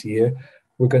for this year.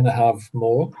 We're going to have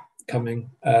more coming,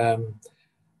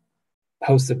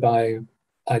 hosted by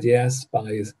IDS,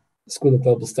 by School of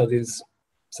Global Studies,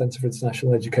 Centre for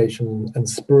International Education, and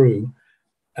SPRU.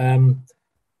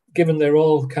 Given they're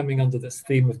all coming under this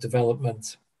theme of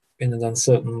development in an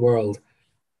uncertain world,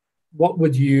 what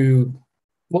would you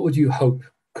hope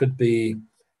could be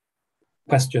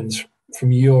questions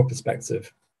from your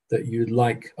perspective that you'd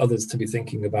like others to be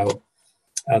thinking about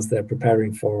as they're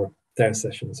preparing for their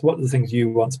sessions? What are the things you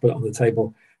want to put on the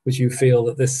table which you feel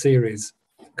that this series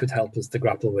could help us to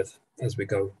grapple with as we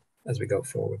go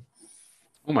forward?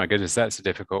 Oh my goodness, that's a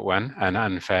difficult one and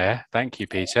unfair. Thank you,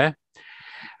 Peter.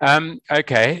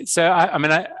 Okay, so I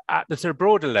mean, at the sort of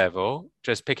broader level,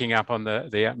 just picking up on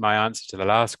my answer to the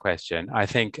last question, I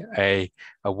think a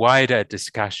wider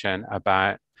discussion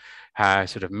about how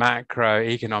sort of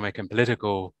macroeconomic and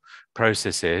political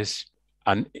processes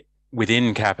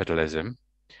within capitalism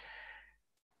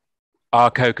are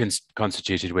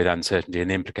co-constituted with uncertainty, and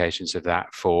the implications of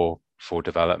that for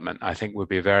development, I think, would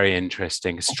be a very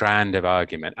interesting strand of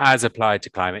argument as applied to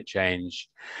climate change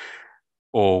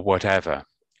or whatever.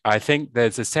 I think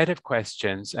there's a set of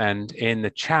questions, and in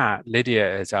the chat,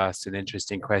 Lydia has asked an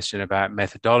interesting question about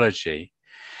methodology,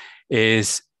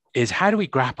 is how do we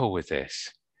grapple with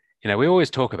this? We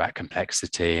always talk about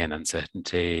complexity and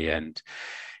uncertainty and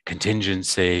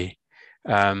contingency.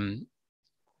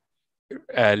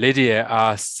 Lydia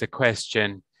asks a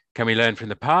question, can we learn from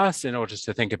the past in order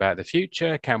to think about the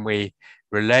future? Can we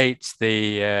relate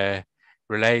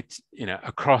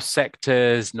across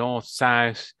sectors, north,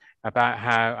 south, about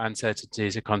how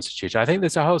uncertainties are constituted? I think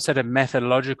there's a whole set of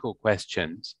methodological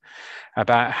questions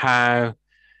about how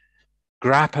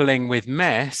grappling with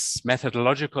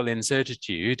methodological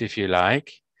incertitude, if you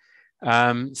like,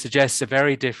 suggests a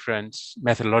very different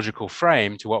methodological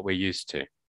frame to what we're used to,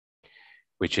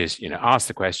 which is, ask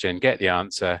the question, get the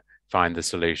answer, find the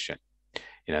solution.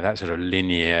 That sort of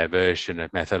linear version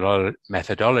of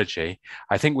methodology.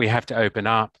 I think we have to open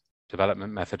up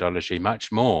development methodology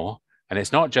much more. And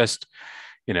it's not just,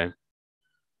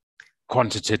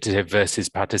 quantitative versus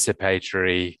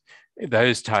participatory,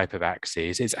 those type of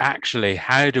axes. It's actually,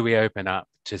 how do we open up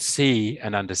to see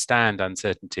and understand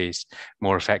uncertainties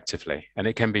more effectively? And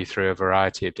it can be through a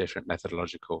variety of different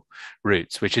methodological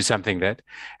routes, which is something that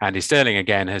Andy Sterling,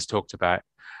 again, has talked about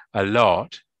a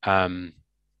lot, and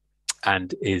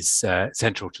is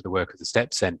central to the work of the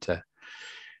STEP Centre.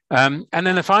 And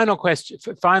then the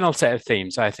final set of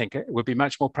themes, I think, would be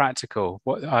much more practical.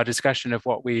 Our discussion of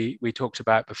what we talked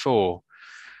about before.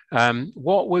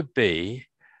 What would be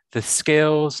the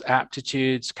skills,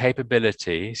 aptitudes,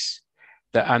 capabilities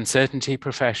that uncertainty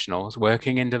professionals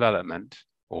working in development,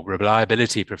 or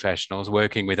reliability professionals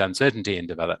working with uncertainty in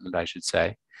development, I should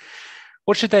say,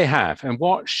 what should they have? And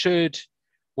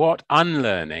what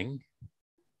unlearning,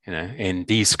 in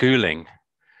deschooling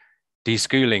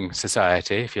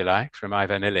society, if you like, from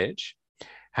Ivan Illich,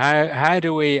 how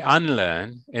do we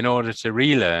unlearn in order to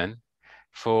relearn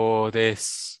for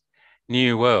this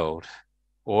new world,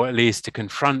 or at least to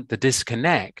confront the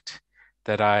disconnect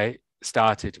that I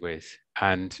started with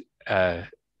and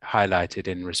highlighted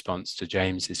in response to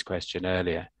James's question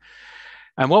earlier?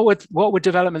 And what would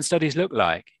development studies look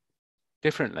like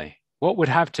differently? What would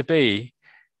have to be,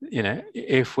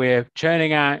 if we're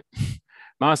churning out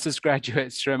master's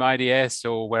graduates from IDS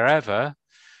or wherever,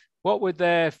 what would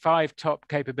their 5 top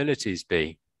capabilities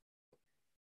be?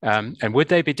 And would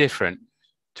they be different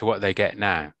to what they get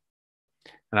now?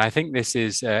 And I think this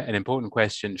is an important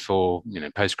question for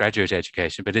postgraduate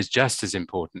education, but it's just as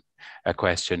important a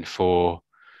question for,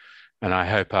 and I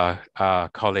hope our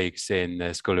colleagues in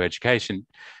the School of Education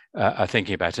are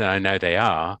thinking about it, and I know they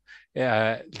are.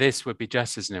 This would be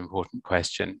just as an important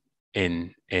question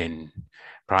in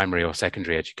primary or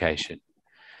secondary education,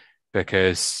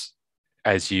 because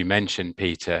as you mentioned,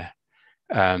 Peter,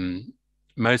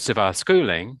 most of our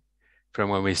schooling from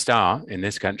when we start in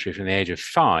this country from the age of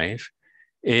 5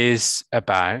 is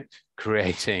about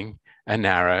creating a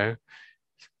narrow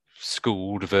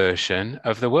schooled version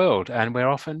of the world. And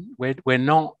we're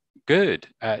not good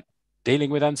at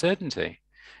dealing with uncertainty.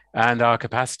 And our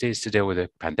capacities to deal with a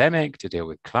pandemic, to deal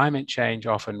with climate change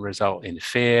often result in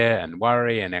fear and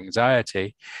worry and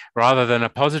anxiety, rather than a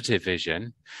positive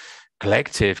vision,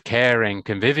 collective, caring,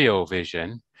 convivial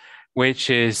vision, which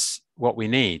is what we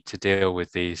need to deal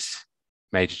with these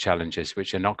major challenges,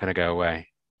 which are not going to go away.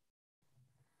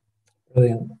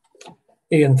 Brilliant.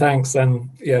 Ian, thanks. And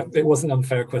yeah, it was an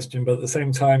unfair question, but at the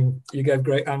same time, you gave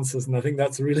great answers. And I think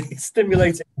that's really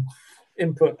stimulating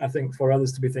input, I think, for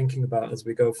others to be thinking about as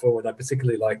we go forward. I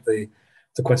particularly like the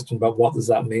question about what does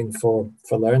that mean for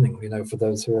learning, for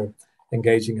those who are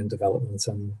engaging in development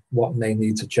and what may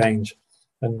need to change.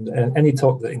 And any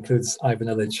talk that includes Ivan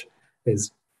Illich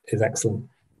is excellent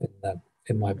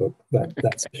in my book.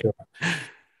 That's for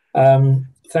sure.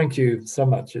 Thank you so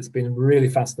much. It's been a really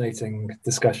fascinating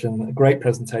discussion, a great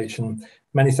presentation.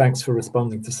 Many thanks for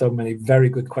responding to so many very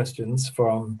good questions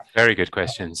from very good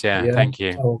questions. Thank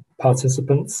you.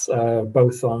 Participants,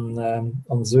 both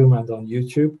on Zoom and on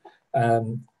YouTube.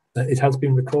 It has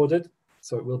been recorded,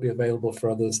 so it will be available for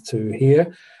others to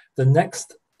hear. The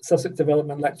next Sussex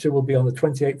Development Lecture will be on the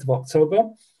 28th of October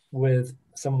with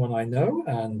someone I know,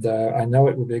 and I know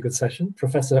it will be a good session,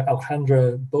 Professor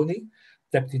Alejandra Boni,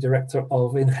 Deputy Director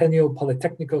of Ingenio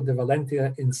Politécnico de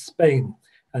Valencia in Spain,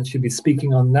 and she'll be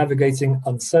speaking on navigating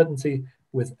uncertainty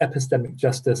with epistemic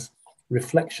justice,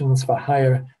 reflections for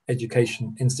higher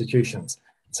education institutions.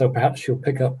 So perhaps she'll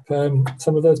pick up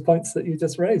some of those points that you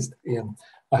just raised, Ian.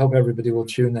 I hope everybody will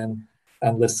tune in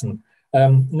and listen.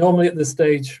 Normally at this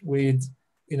stage, we'd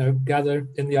gather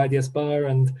in the IDS bar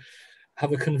and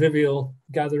have a convivial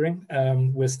gathering.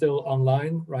 We're still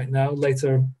online right now.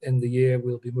 Later in the year,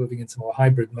 we'll be moving into more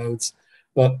hybrid modes.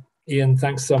 But Ian,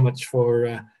 thanks so much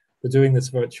for doing this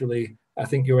virtually. I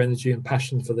think your energy and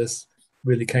passion for this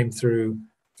really came through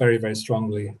very, very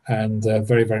strongly, and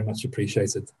very, very much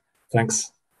appreciated.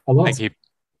 Thanks a lot.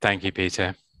 Thank you,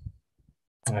 Peter.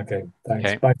 Okay, thanks.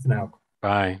 Okay. Bye for now.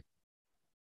 Bye.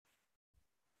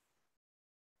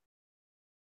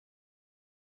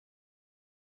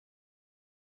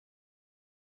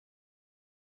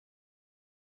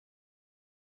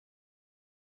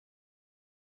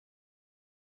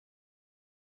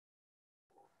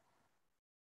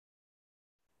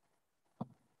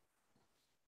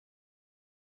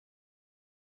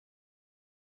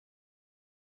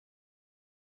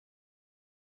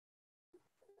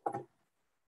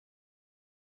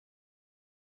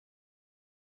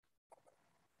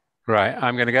 Right,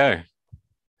 I'm going to go.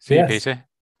 See you, Peter.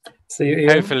 See you, Ian.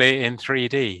 Hopefully in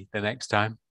 3D the next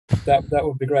time. That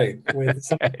would be great, with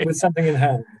something in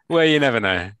hand. Well, you never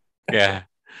know. Yeah.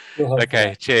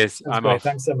 Okay, cheers. That's I'm great. off.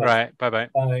 Thanks so much. Right, bye-bye.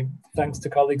 Bye. Thanks to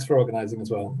colleagues for organising as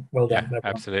well. Well done. Yeah,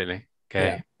 absolutely.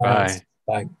 Okay, yeah. bye.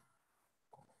 Bye.